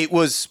have. It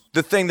was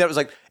the thing that was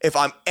like, if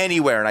I'm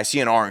anywhere and I see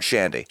an Orange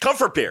Shandy,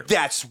 Comfort beer.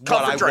 that's what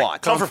Comfort I drink.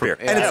 want. Comfort beer.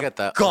 And Yeah, I it's get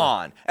that.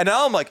 gone. And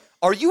now I'm like,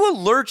 are you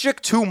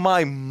allergic to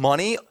my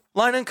money,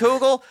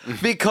 Leinenkugel?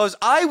 Because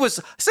I was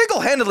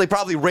single-handedly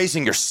probably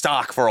raising your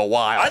stock for a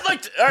while. I'd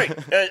like to. All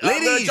right,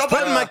 Ladies,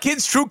 putting my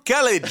kids through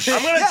college.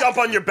 I'm gonna jump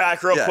on your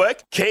back real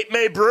quick. Cape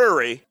May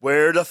Brewery.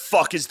 Where the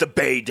fuck is the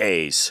Bay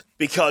Days?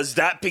 Because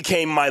that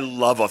became my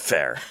love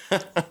affair.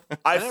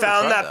 I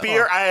found that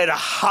beer. I had a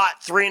hot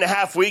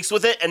 3.5 weeks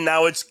with it, and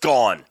now it's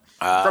gone.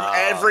 From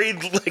every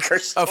liquor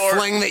store. A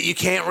fling that you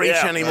can't reach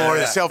Yeah. anymore.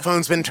 The cell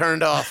phone's been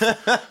turned off. Been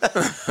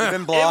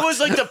It blocked. was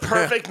like the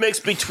perfect mix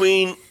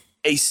between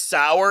a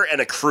sour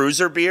and a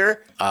cruiser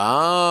beer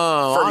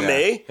Oh, for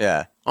me.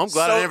 Yeah. I'm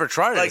glad I never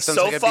tried it. Like It sounds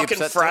so like I'd be fucking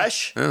upset too.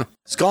 fresh.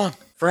 It's gone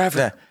forever.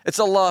 Yeah. It's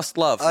a lost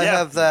love. I Yeah.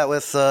 have that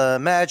with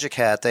Magic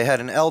Hat. They had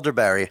an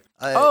elderberry.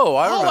 I Oh,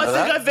 remember I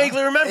think that. I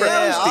vaguely remember.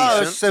 Yeah, That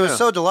was decent. it was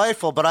so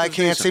delightful, but I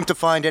can't seem to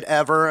find it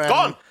ever. And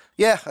Gone.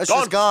 Yeah, it's Gone.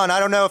 just gone. I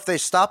don't know if they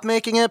stopped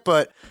making it,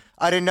 but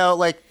I didn't know.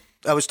 Like,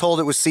 I was told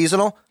it was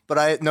seasonal,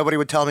 but nobody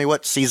would tell me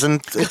what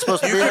season it's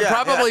supposed to be. You could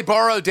Yeah. probably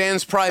borrow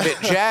Dan's private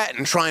jet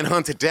and try and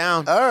hunt it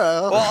down.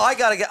 Well, I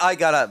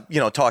gotta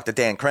talk to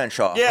Dan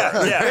Crenshaw. Yeah,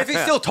 first. yeah. If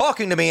he's still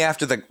talking to me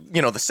after the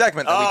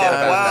segment that we did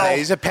about wow. that.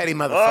 He's a petty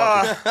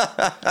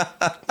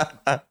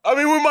motherfucker. I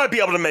mean, we might be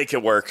able to make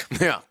it work.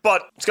 Yeah.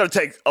 But it's going to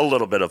take a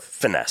little bit of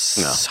finesse.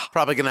 No.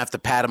 Probably gonna have to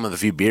pat him with a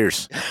few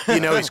beers. You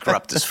know he's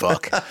corrupt as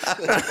fuck.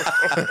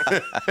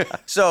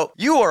 So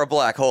you are a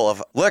black hole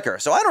of liquor.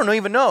 So I don't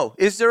even know.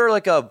 Is there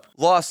like a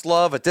lost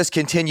love, a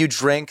discontinued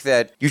drink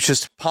that you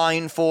just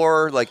pine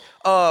for? Like,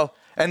 oh,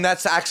 and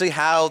that's actually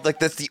how, like,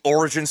 that's the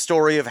origin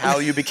story of how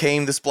you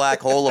became this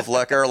black hole of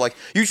liquor. Like,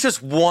 you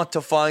just want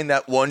to find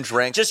that one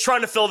drink. Just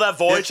trying to fill that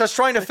void. It's just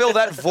trying to fill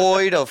that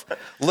void of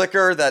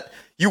liquor that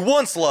you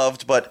once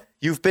loved, but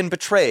you've been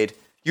betrayed.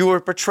 You were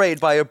betrayed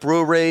by a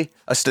brewery,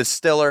 a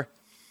distiller.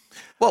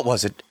 What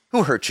was it?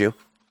 Who hurt you?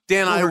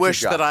 Dan, I hurt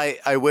wish your that job?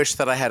 I wish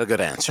that I had a good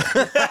answer.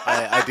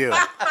 I do.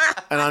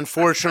 And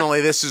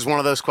unfortunately, this is one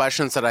of those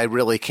questions that I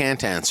really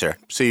can't answer.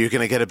 So you're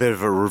going to get a bit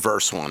of a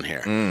reverse one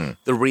here.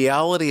 The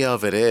reality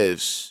of it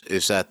is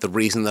that the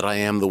reason that I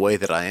am the way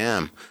that I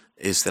am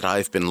is that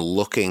I've been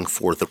looking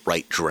for the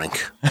right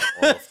drink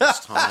all of this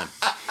time.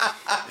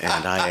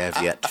 And I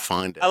have yet to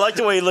find it. I like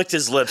the way he licked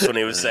his lips when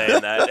he was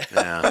saying that.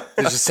 Yeah,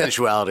 there's a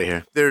sensuality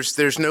here.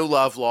 There's no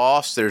love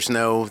lost. There's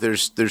no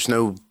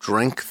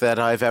drink that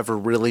I've ever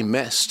really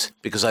missed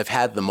because I've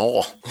had them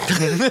all.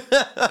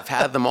 I've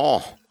had them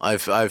all.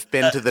 I've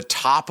been to the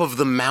top of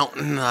the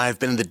mountain. I've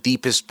been in the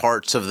deepest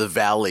parts of the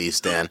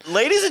valleys, Dan.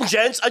 Ladies and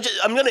gents,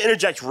 I'm going to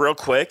interject real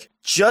quick.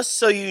 Just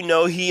so you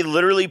know, he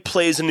literally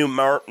plays a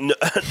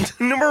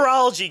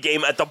numerology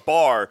game at the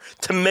bar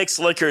to mix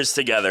liquors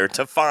together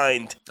to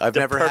find I've the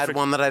never had perfect-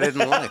 one that I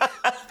didn't like.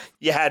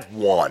 You had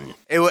one.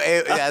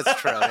 That's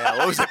true. Yeah.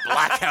 What was it?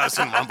 Black House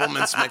and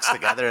Rumplemans mixed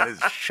together. It is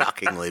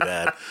shockingly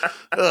bad.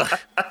 Ugh.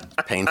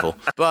 Painful.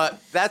 But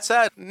that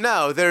said,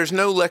 no, there's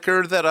no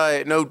liquor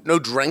that no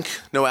drink,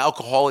 no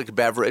alcoholic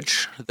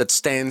beverage that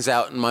stands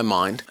out in my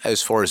mind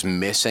as far as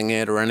missing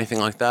it or anything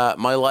like that.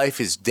 My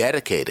life is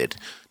dedicated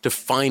to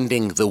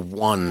finding the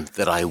one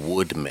that I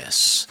would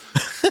miss.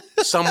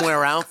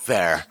 Somewhere out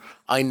there,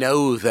 I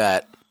know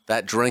that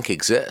drink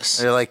exists.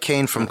 They're like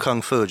Kane from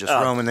Kung Fu, just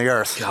roaming the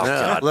earth,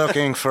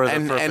 looking for the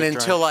perfect And drink.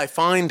 until I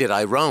find it,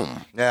 I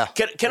roam. Yeah.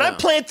 Can I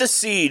plant the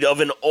seed of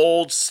an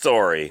old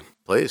story?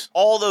 Please.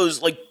 All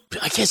those, like,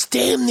 I guess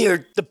damn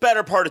near the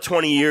better part of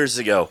 20 years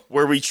ago,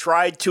 where we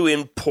tried to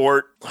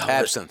import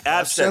Absinthe.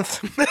 and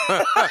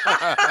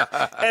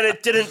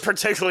it didn't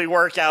particularly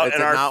work out It in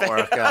did our not favor.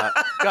 work out.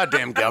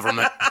 Goddamn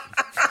government.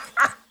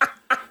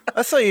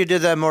 I thought you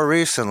did that more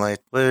recently.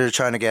 We were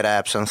trying to get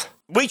absinthe.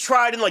 We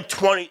tried in like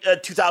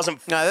 2004,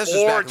 No, this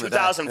was back in the day,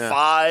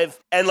 2005,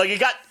 and like it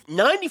got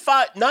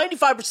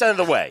 95% of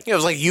the way. It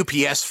was like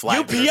UPS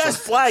flagged it. UPS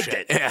flagged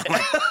it. Yeah,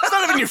 like, it's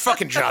not even your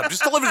fucking job.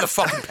 Just deliver the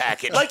fucking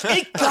package. Like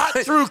it got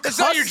through It's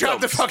not your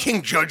job to customs.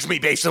 fucking judge me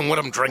based on what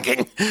I'm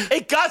drinking.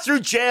 It got through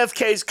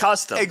JFK's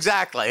customs.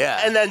 Exactly,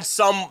 yeah. And then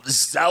some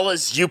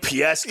zealous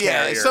UPS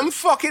carrier. yeah, some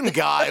fucking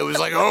guy who was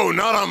like, oh,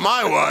 not on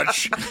my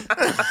watch.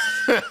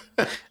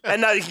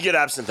 And now you can get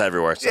absinthe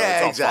everywhere. So it's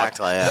Yeah, all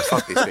exactly. Yeah,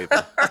 fuck these people.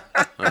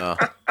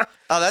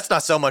 Oh, that's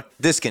not so much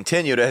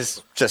discontinued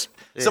as just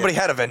somebody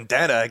had a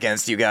vendetta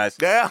against you guys.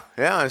 Yeah,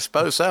 I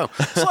suppose so.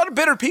 There's a lot of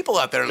bitter people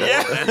out there in the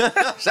world,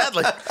 man.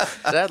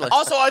 Sadly.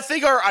 Also, I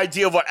think our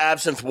idea of what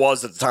absinthe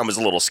was at the time was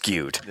a little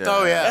skewed.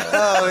 Oh, yeah.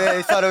 Oh, yeah,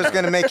 you thought it was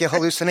going to make you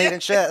hallucinate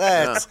and shit?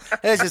 That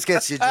just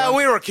gets you drunk.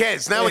 We were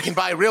kids. Now we can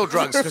buy real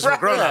drugs because we're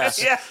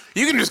grown-ups. Yeah.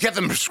 You can just get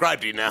them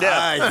prescribed to you now.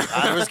 Yeah.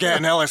 I was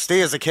getting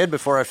LSD as a kid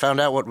before I found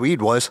out what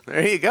weed was.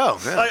 There you go.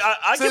 Yeah. Like,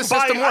 I So the can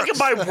system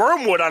buy works.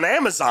 wormwood on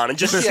Amazon and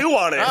just chew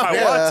on it if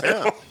I want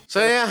to.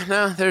 So yeah,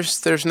 no,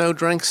 there's no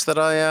drinks that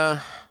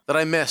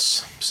I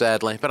miss,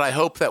 sadly. But I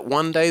hope that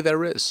one day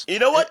there is. You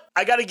know what?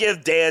 I got to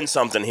give Dan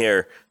something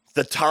here.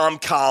 The Tom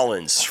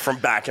Collins from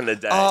back in the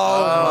day.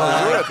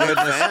 Oh, my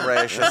goodness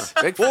gracious.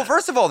 Big Well, fan.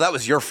 first of all, that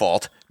was your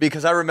fault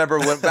because I remember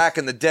when back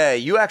in the day,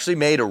 you actually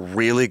made a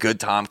really good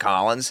Tom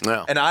Collins.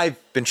 Yeah. And I've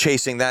been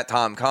chasing that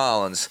Tom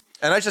Collins.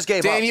 And I just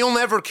gave Dan, up. you'll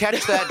never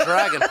catch that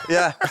dragon.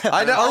 Yeah.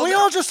 I know. Are we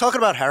all just talking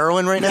about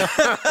heroin right now?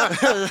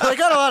 I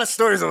got a lot of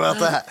stories about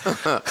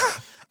that.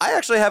 I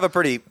actually have a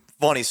pretty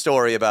funny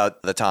story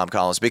about the Tom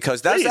Collins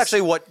because that's Please. actually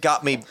what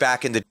got me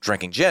back into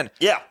drinking gin.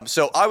 Yeah.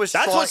 So I was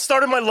That's trying, what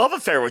started my love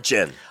affair with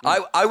gin.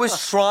 I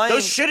was trying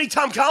Those shitty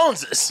Tom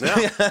Collinses.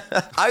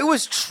 I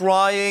was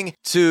trying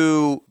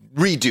to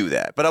redo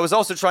that, but I was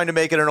also trying to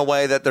make it in a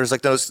way that there's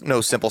like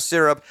no simple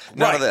syrup,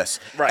 none of Right. this.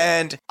 Right.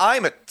 And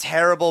I'm a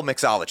terrible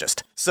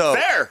mixologist. So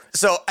Fair.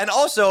 So and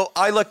also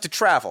I like to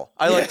travel.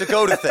 I like to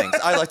go to things.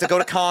 I like to go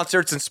to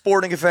concerts and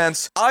sporting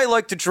events. I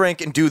like to drink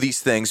and do these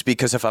things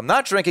because if I'm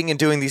not drinking and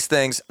doing these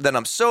things, then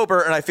I'm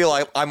sober and I feel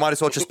like I might as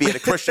well just be at a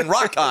Christian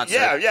rock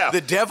concert. Yeah.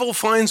 The devil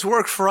finds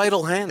work for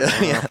idle hands.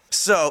 Yeah.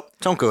 So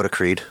Don't go to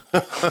Creed.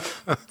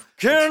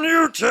 can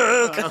you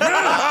take me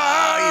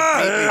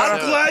high? I'm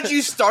glad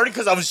you started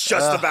because I was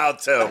just about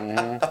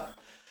to.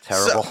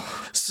 Terrible.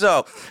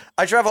 So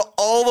I travel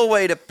all the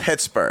way to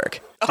Pittsburgh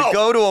to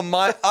go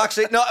to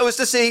actually, no, it was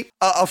to see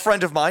a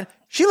friend of mine.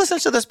 She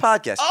listens to this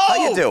podcast.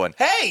 How you doing?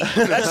 Hey,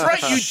 that's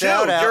right, you do.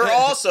 Shout out. You're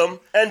awesome.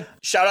 And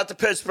shout out to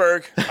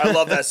Pittsburgh. I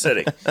love that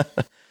city.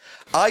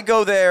 I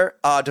go there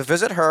to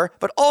visit her,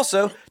 but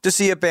also to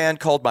see a band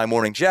called My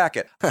Morning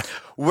Jacket.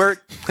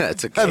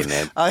 That's a gay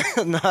name.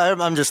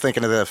 I'm just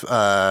thinking of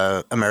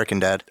the American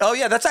Dad. Oh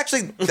yeah, that's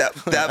actually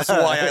that's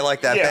why I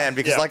like that Yeah, band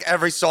because yeah. like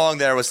every song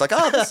there was like,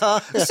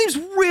 oh, this seems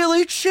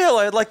really chill.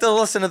 I'd like to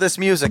listen to this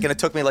music, and it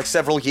took me like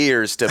several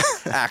years to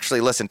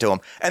actually listen to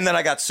them. And then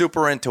I got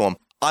super into them.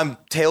 I'm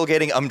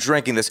tailgating. I'm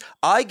drinking this.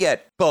 I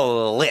get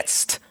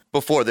blitzed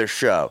before their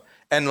show.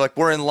 And like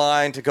we're in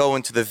line to go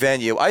into the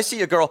venue. I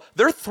see a girl.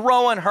 They're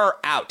throwing her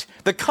out.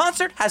 The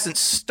concert hasn't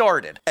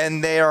started,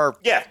 and they're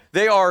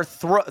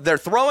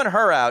throwing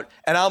her out.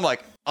 And I'm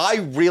like,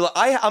 I'm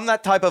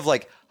that type of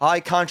like high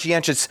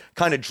conscientious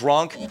kind of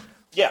drunk.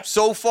 Yeah.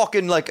 So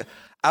fucking like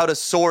out of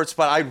sorts,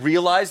 but I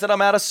realize that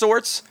I'm out of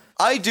sorts.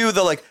 I do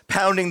the like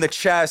pounding the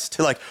chest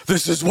to like,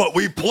 this is what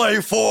we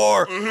play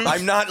for. Mm-hmm.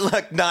 I'm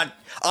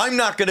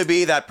not going to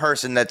be that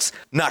person that's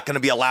not going to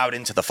be allowed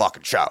into the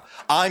fucking show.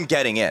 I'm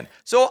getting in.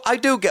 So I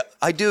do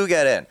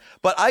get in.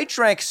 But I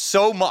drank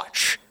so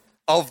much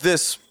of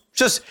this,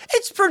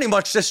 it's pretty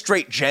much just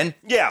straight gin.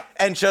 Yeah.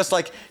 And just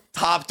like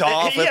topped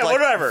off with Yeah, like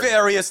whatever.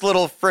 various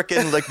little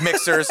freaking like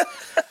mixers.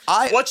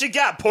 What you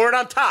got? Pour it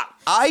on top.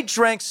 I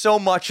drank so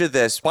much of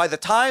this. By the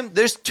time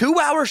this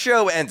 2-hour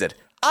show ended,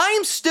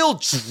 I'm still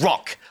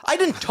drunk. I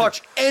didn't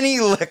touch any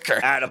liquor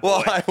Attaboy.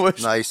 while I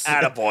was Nice.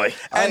 Attaboy.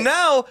 And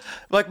now,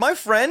 like my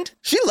friend,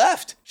 she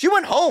left. She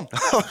went home.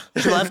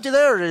 She left you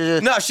there? Or did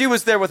you... No, she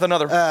was there with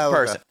another okay.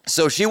 person.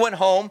 So she went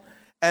home,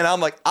 and I'm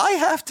like, I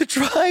have to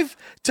drive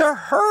to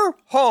her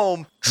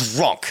home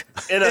drunk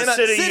In a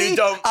city you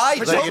don't I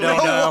don't particularly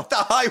know know. what the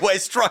highway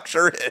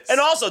structure is. And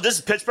also, this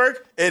is Pittsburgh.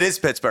 It is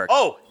Pittsburgh.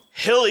 Oh,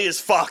 hilly as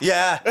fuck.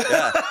 Yeah.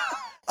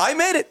 I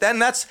made it. Then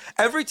that's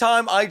every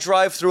time I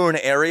drive through an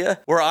area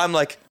where I'm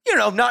like,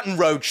 not in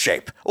road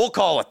shape. We'll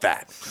call it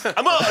that.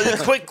 I'm a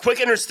quick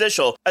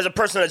interstitial. As a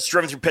person that's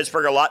driven through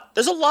Pittsburgh a lot,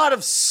 there's a lot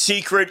of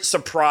secret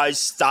surprise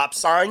stop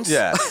signs.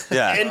 Yeah.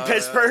 In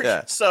Pittsburgh.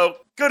 yeah. So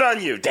good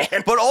on you,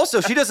 Dan. But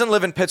also, she doesn't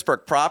live in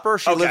Pittsburgh proper.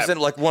 She Okay. lives in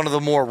like one of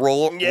the more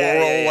rural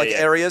Yeah.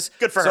 areas.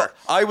 Good for So her.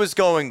 I was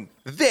going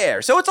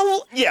there. So it's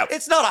Yeah.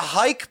 it's not a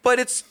hike, but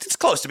it's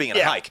close to being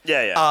a hike.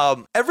 Yeah.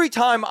 Every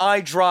time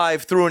I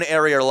drive through an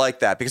area like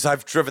that, because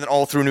I've driven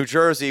all through New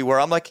Jersey where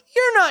I'm like,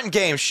 you're not in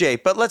game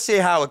shape, but let's see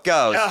how it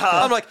goes.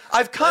 I'm like,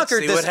 I've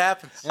conquered see this. what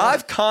happens.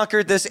 I've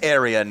conquered this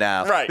area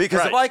now. Right, Because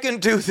if right. I can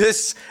do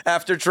this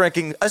after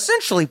drinking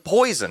essentially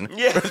poison for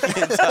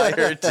the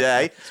entire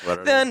day,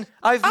 then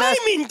I've I'm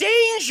in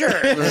danger.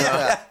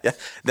 yeah,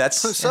 that's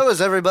So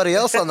is everybody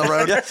else on the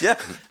road. yeah.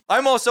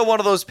 I'm also one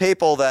of those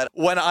people that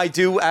when I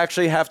do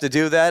actually have to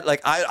do that,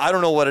 like I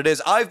don't know what it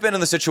is. I've been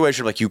in the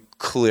situation like you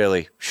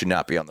clearly should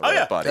not be on the road,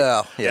 yeah. buddy.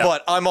 Oh, yeah.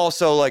 But I'm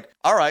also like,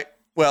 all right,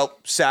 well,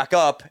 sack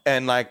up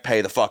and like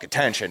pay the fuck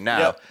attention now.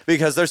 Yep.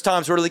 Because there's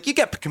times where like you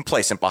get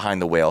complacent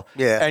behind the wheel.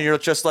 Yeah. And you're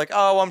just like,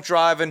 oh, I'm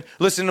driving,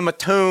 listening to my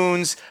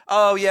tunes.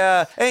 Oh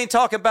yeah, ain't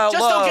talking about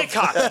Just love. don't get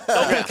cocky.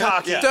 Don't get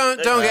cocky. Don't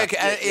get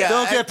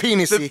Don't get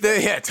penisy.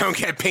 Don't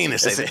get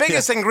penisy. The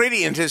biggest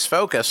ingredient is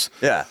focus.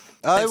 Yeah.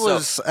 I And so-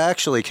 was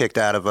actually kicked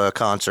out of a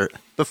concert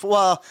before.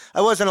 Well,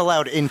 I wasn't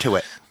allowed into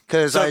it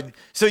because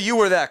So you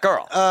were that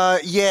girl.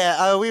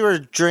 we were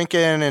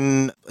drinking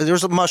and there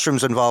was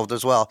mushrooms involved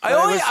as well.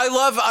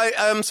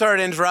 I'm sorry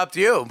to interrupt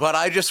you, but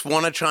I just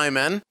want to chime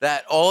in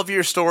that all of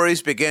your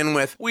stories begin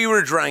with "we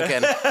were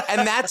drinking,"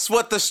 and that's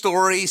what the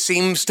story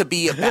seems to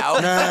be about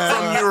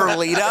from your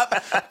lead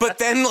up. But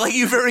then, like,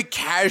 you very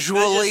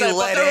casually Just said, but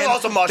let there were in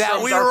also mushrooms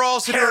that we or were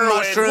also doing heroin.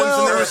 mushrooms Well-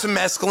 and there was some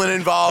mescaline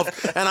involved,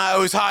 and I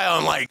was high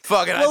on like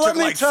fucking. Well, I let took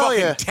me like tell fucking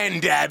you. 10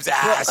 dabs of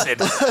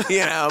acid, you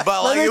know.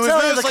 But Let like me it was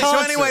tell you the mostly so.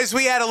 concert. Anyways,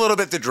 we had a little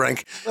bit to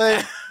drink.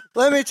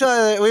 Let me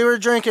tell you, we were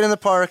drinking in the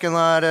parking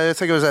lot. I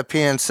think it was at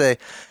PNC.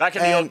 Back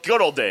in the good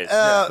old days.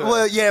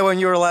 Well, yeah, when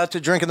you were allowed to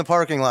drink in the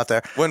parking lot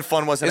there. when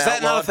fun wasn't Is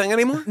that not a outlawed. thing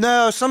anymore?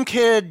 No, some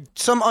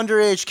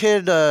underage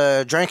kid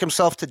drank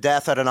himself to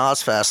death at an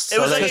Ozfest. it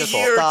was so like they a just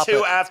year or stopped two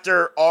it.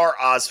 after our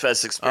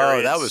Ozfest experience.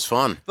 Oh, that was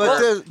fun.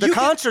 But the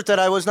concert that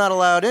I was not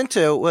allowed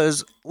into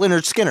was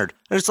Lynyrd Skynyrd.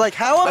 And it's like,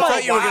 how am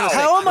thought you were gonna say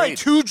how am I Creed.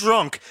 too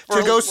drunk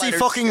to go see Lynyrd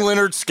fucking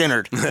Lynyrd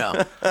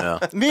Skynyrd? Yeah.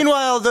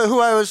 Meanwhile, who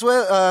I was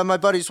with, my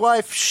buddy's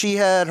wife, she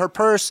had her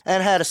purse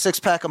and had a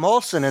 6-pack of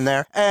Molson in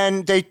there,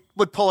 and they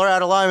would pull her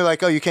out of line and be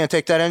like, oh, you can't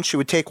take that in. She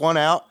would take one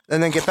out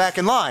and then get back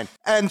in line.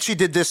 And she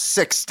did this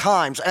 6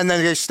 times, and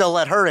then they still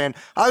let her in.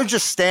 I was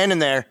just standing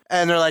there,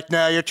 and they're like,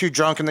 no, you're too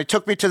drunk. And they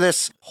took me to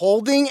this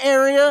holding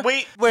area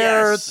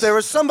where Yes. there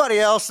was somebody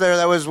else there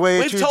that was way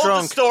We've too told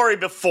drunk. the story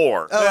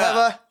before. Oh, have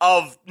I?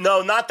 Of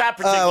no, not that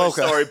particular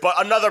okay. story, but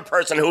another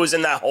person who was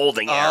in that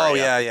holding area. Oh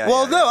yeah.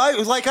 Well, yeah. no,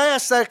 I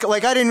asked that,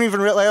 like, I didn't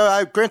even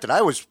realize, granted,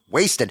 I was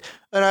wasted.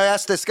 And I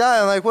asked this guy,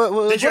 I'm like,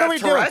 what Did you are have we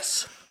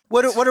Tourette's? doing?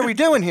 What are we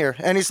doing here?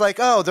 And he's like,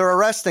 oh, they're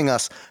arresting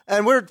us.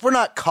 And we're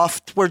not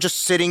cuffed. We're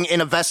just sitting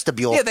in a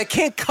vestibule. Yeah, they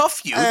can't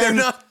cuff you. They're And-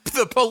 not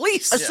the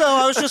police. So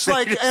I was just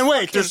like, and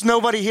wait, there's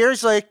nobody here?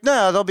 He's like,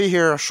 no, they'll be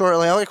here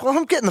shortly. I'm like, well,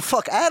 I'm getting the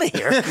fuck out of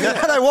here. And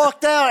I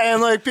walked out,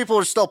 and like people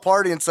were still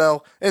partying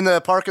so in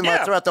the parking lot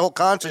Yeah. throughout the whole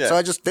concert. So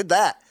I just did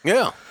that.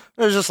 Yeah.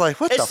 It was just like,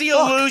 what It's the the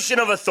fuck? illusion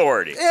of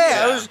authority.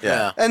 Yeah, it was,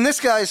 Yeah. And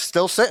this guy's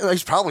still sitting.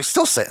 He's probably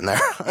still sitting there.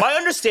 My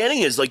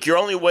understanding is like you're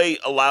only way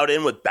allowed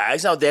in with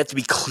bags now. They have to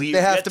be clear.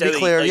 They have to be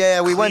clear. like,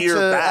 Yeah, we went clear to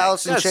bags.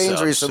 Alice in That's Chains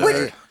so recently.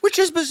 absurd. Which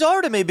is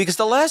bizarre to me because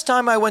the last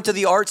time I went to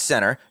the Arts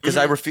Center, because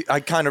I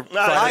kind of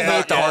I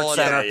hate the Arts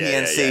Center,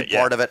 PNC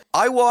part of it.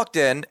 I walked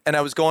in and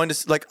I was going to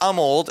like I'm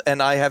old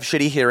and I have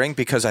shitty hearing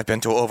because I've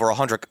been to over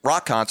 100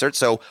 rock concerts.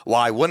 So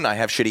why wouldn't I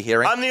have shitty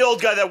hearing? I'm the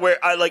old guy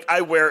that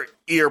I wear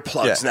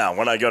earplugs now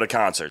when I go to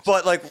concerts.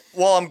 But like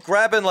while I'm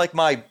grabbing like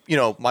my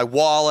my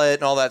wallet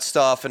and all that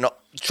stuff and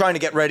trying to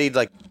get ready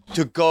like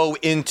to go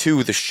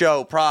into the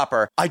show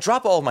proper, I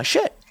drop all my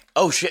shit.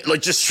 Oh shit!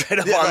 Like just straight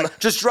up Yeah, on. like,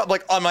 just drop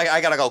like I'm like I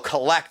gotta go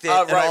collect it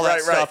and right, all that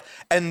right,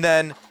 stuff. And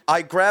then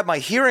I grab my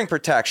hearing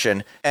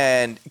protection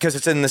and because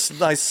it's in this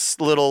nice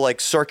little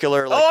like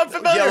circular like I'm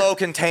familiar. yellow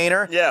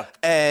container. Yeah.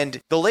 And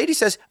the lady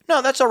says,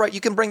 "No, that's all right. You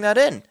can bring that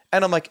in."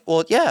 And I'm like,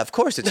 "Well, yeah, of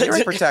course, it's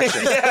hearing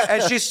protection."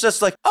 And she's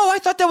just like, "Oh, I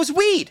thought that was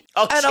weed."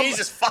 Oh, and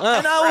Jesus fucking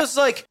And I was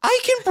like, "I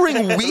can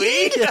bring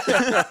weed?"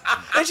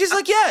 And she's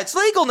like, "Yeah, it's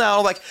legal now."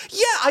 I'm like,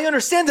 "Yeah, I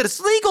understand that it's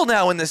legal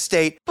now in this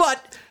state,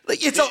 but." Like,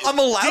 I'm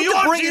allowed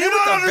to bring do it you in with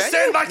not the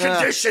understand venue. my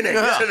conditioning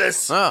to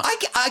this?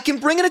 I can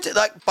bring it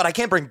into but I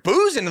can't bring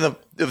booze into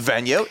the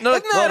venue. No,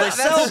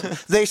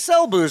 They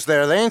sell booze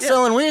there. They ain't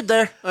selling weed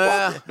there.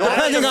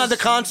 Depending on the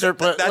concert,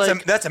 but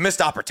that's a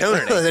missed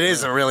opportunity. it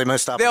is a really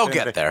missed They'll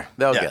opportunity. get there.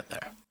 They'll get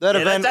there. That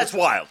Yeah, event. that's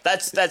wild.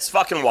 That's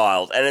fucking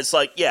wild. And it's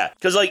like, yeah,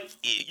 because like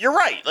you're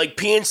right. Like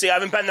PNC, I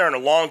haven't been there in a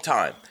long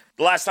time.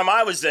 The last time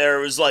I was there,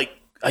 it was like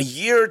a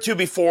year or two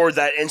before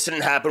that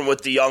incident happened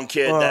with the young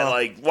kid that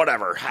like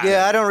whatever happened.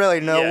 Yeah, I don't really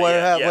know Yeah, what yeah,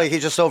 happened. yeah. Like, he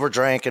just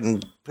overdrank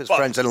and his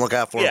friends didn't look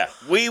out for him. Yeah,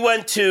 we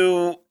went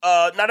to,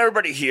 not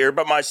everybody here,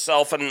 but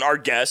myself and our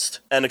guest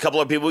and a couple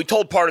of people. We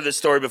told part of this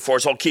story before,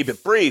 so I'll keep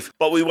it brief.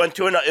 But we went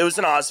to, it was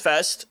an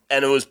Ozfest,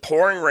 and it was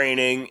pouring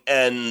raining,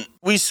 and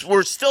we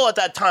were still at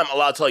that time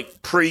allowed to,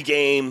 like,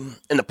 pregame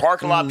in the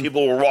parking lot.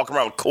 People were walking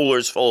around with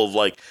coolers full of,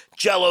 like,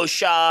 Jello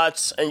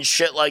shots and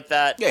shit like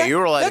that. Yeah, you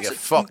were allowed to get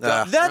fucked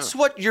up. That's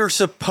what you're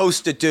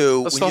supposed to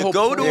do That's when the you whole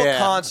go to point. a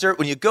concert,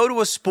 when you go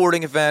to a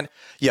sporting event.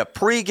 You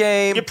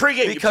pregame. You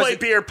play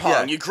beer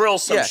pong, you grill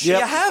some shit.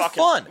 You have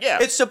fun. Yeah.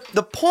 It's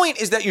the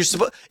point is that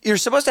you're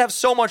supposed to have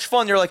so much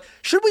fun. You're like,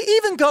 should we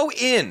even go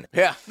in?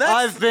 Yeah.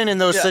 I've been in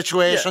those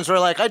situations where,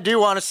 like, I do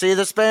want to see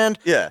this band,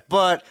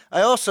 but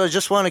I also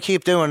just want to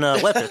keep doing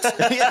whippets.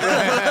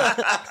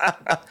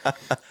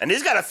 And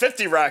he's got a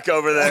 50 rack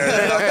over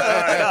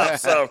there.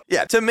 So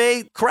Yeah, to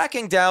me,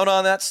 cracking down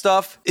on that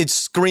stuff, it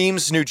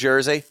screams New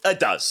Jersey. it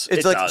does.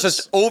 It's like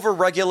just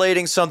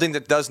over-regulating something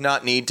that does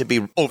not need to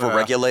be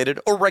over-regulated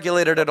or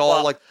regulated at all.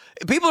 Well- like,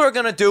 people are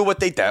going to do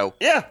what they do.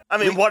 Yeah, I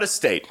mean, what a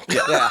state. And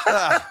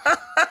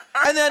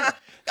then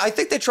I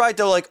think they tried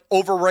to, like,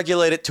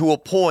 over-regulate it to a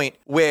point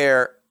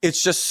where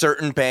it's just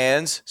certain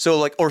bands, so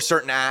like, or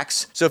certain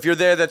acts. So if you're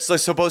there, that's like,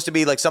 supposed to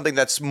be like something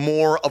that's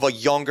more of a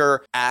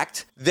younger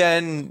act,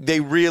 then they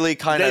really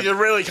kind of hit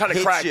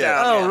crack you.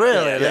 down. Oh,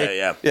 really?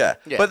 Yeah. Yeah.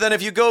 But then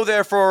if you go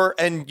there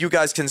and you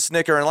guys can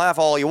snicker and laugh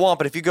all you want,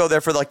 but if you go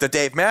there for like the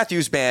Dave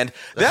Matthews Band,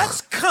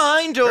 that's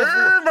kind of.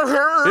 What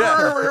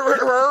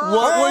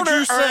would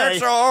you say?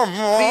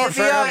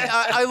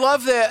 I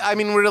love that. I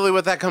mean, really,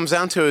 what that comes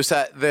down to is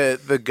that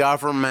the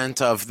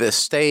government of this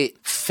state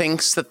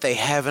thinks that they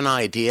have an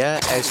idea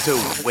as to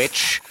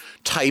which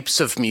types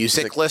of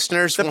music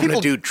listeners want to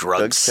do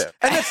drugs.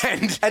 And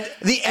like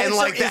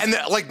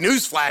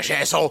newsflash,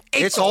 asshole,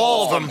 it's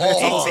all of them.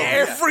 It's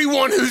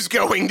everyone who's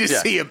going to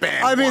see a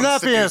band. I mean, wants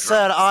that to being do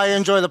said, drugs. I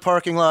enjoy the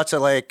parking lots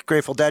at, like,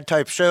 Grateful Dead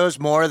type shows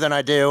more than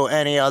I do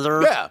any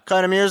other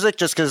kind of music,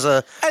 just because...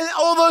 and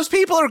all those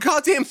people are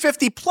goddamn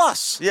 50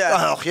 plus.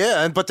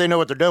 Yeah. But they know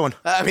what they're doing.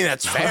 I mean,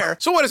 that's fair.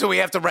 So what is it? We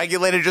have to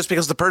regulate it just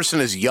because the person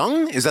is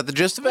young? Is that the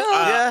gist of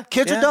it?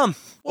 Kids are dumb.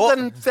 Well,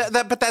 then,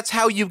 but that's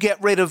how you get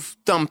rid of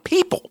dumb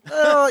people.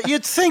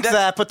 You'd think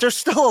that, but there's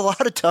still a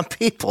lot of dumb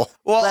people.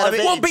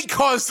 Well,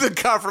 because the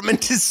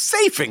government is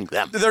saving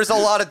them. There's a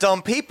lot of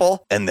dumb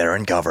people, and they're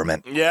in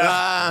government.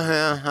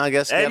 Yeah. I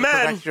guess you gotta Amen.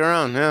 protect your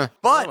own, yeah.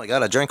 But Oh my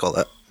God, I drank all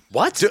that.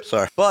 What?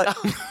 Sorry. But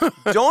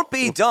don't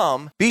be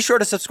dumb. Be sure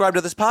to subscribe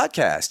to this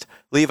podcast.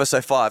 Leave us a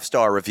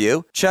 5-star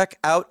review. Check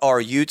out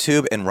our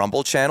YouTube and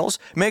Rumble channels.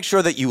 Make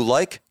sure that you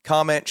like,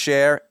 comment,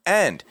 share,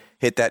 and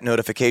hit that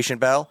notification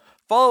bell.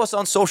 Follow us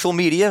on social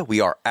media. We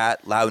are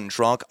at Loud and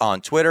Drunk on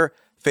Twitter,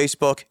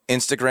 Facebook,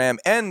 Instagram,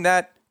 and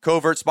that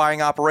covert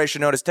spying operation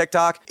known as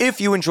TikTok.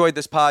 If you enjoyed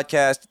this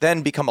podcast,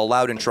 then become a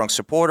Loud and Drunk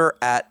supporter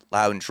at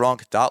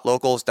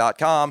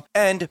loudanddrunk.locals.com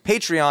and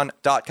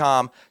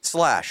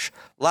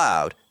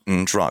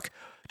patreon.com/loudanddrunk.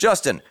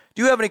 Justin,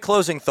 do you have any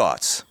closing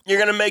thoughts? You're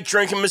going to make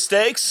drinking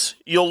mistakes.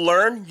 You'll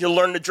learn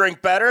to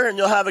drink better, and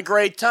you'll have a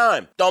great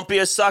time. Don't be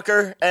a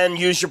sucker and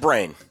use your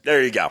brain.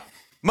 There you go.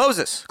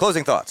 Moses,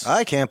 closing thoughts.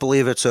 I can't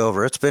believe it's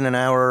over. It's been an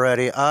hour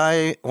already.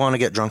 I want to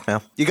get drunk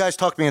now. You guys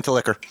talked me into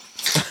liquor.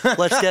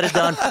 Let's get it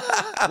done.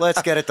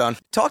 Let's get it done.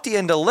 Talk to you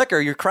into liquor.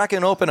 You're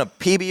cracking open a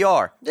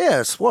PBR.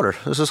 Yeah, it's water.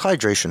 This is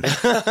hydration.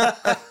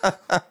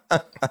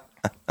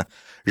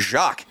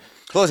 Jacques,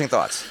 closing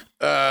thoughts.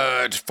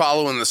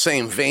 Following the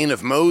same vein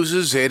of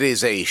Moses, it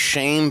is a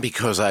shame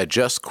because I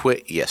just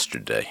quit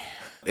yesterday.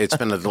 It's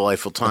been a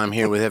delightful time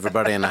here with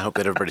everybody, and I hope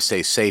that everybody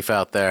stays safe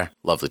out there.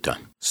 Lovely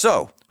time.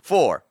 So,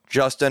 for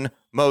Justin,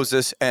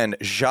 Moses, and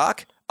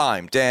Jacques,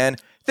 I'm Dan.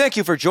 Thank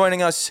you for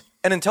joining us,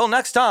 and until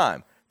next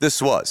time,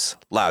 this was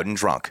Loud and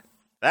Drunk.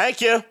 Thank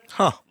you.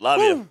 Huh.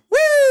 Love you.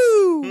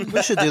 Woo!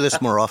 We should do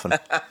this more often.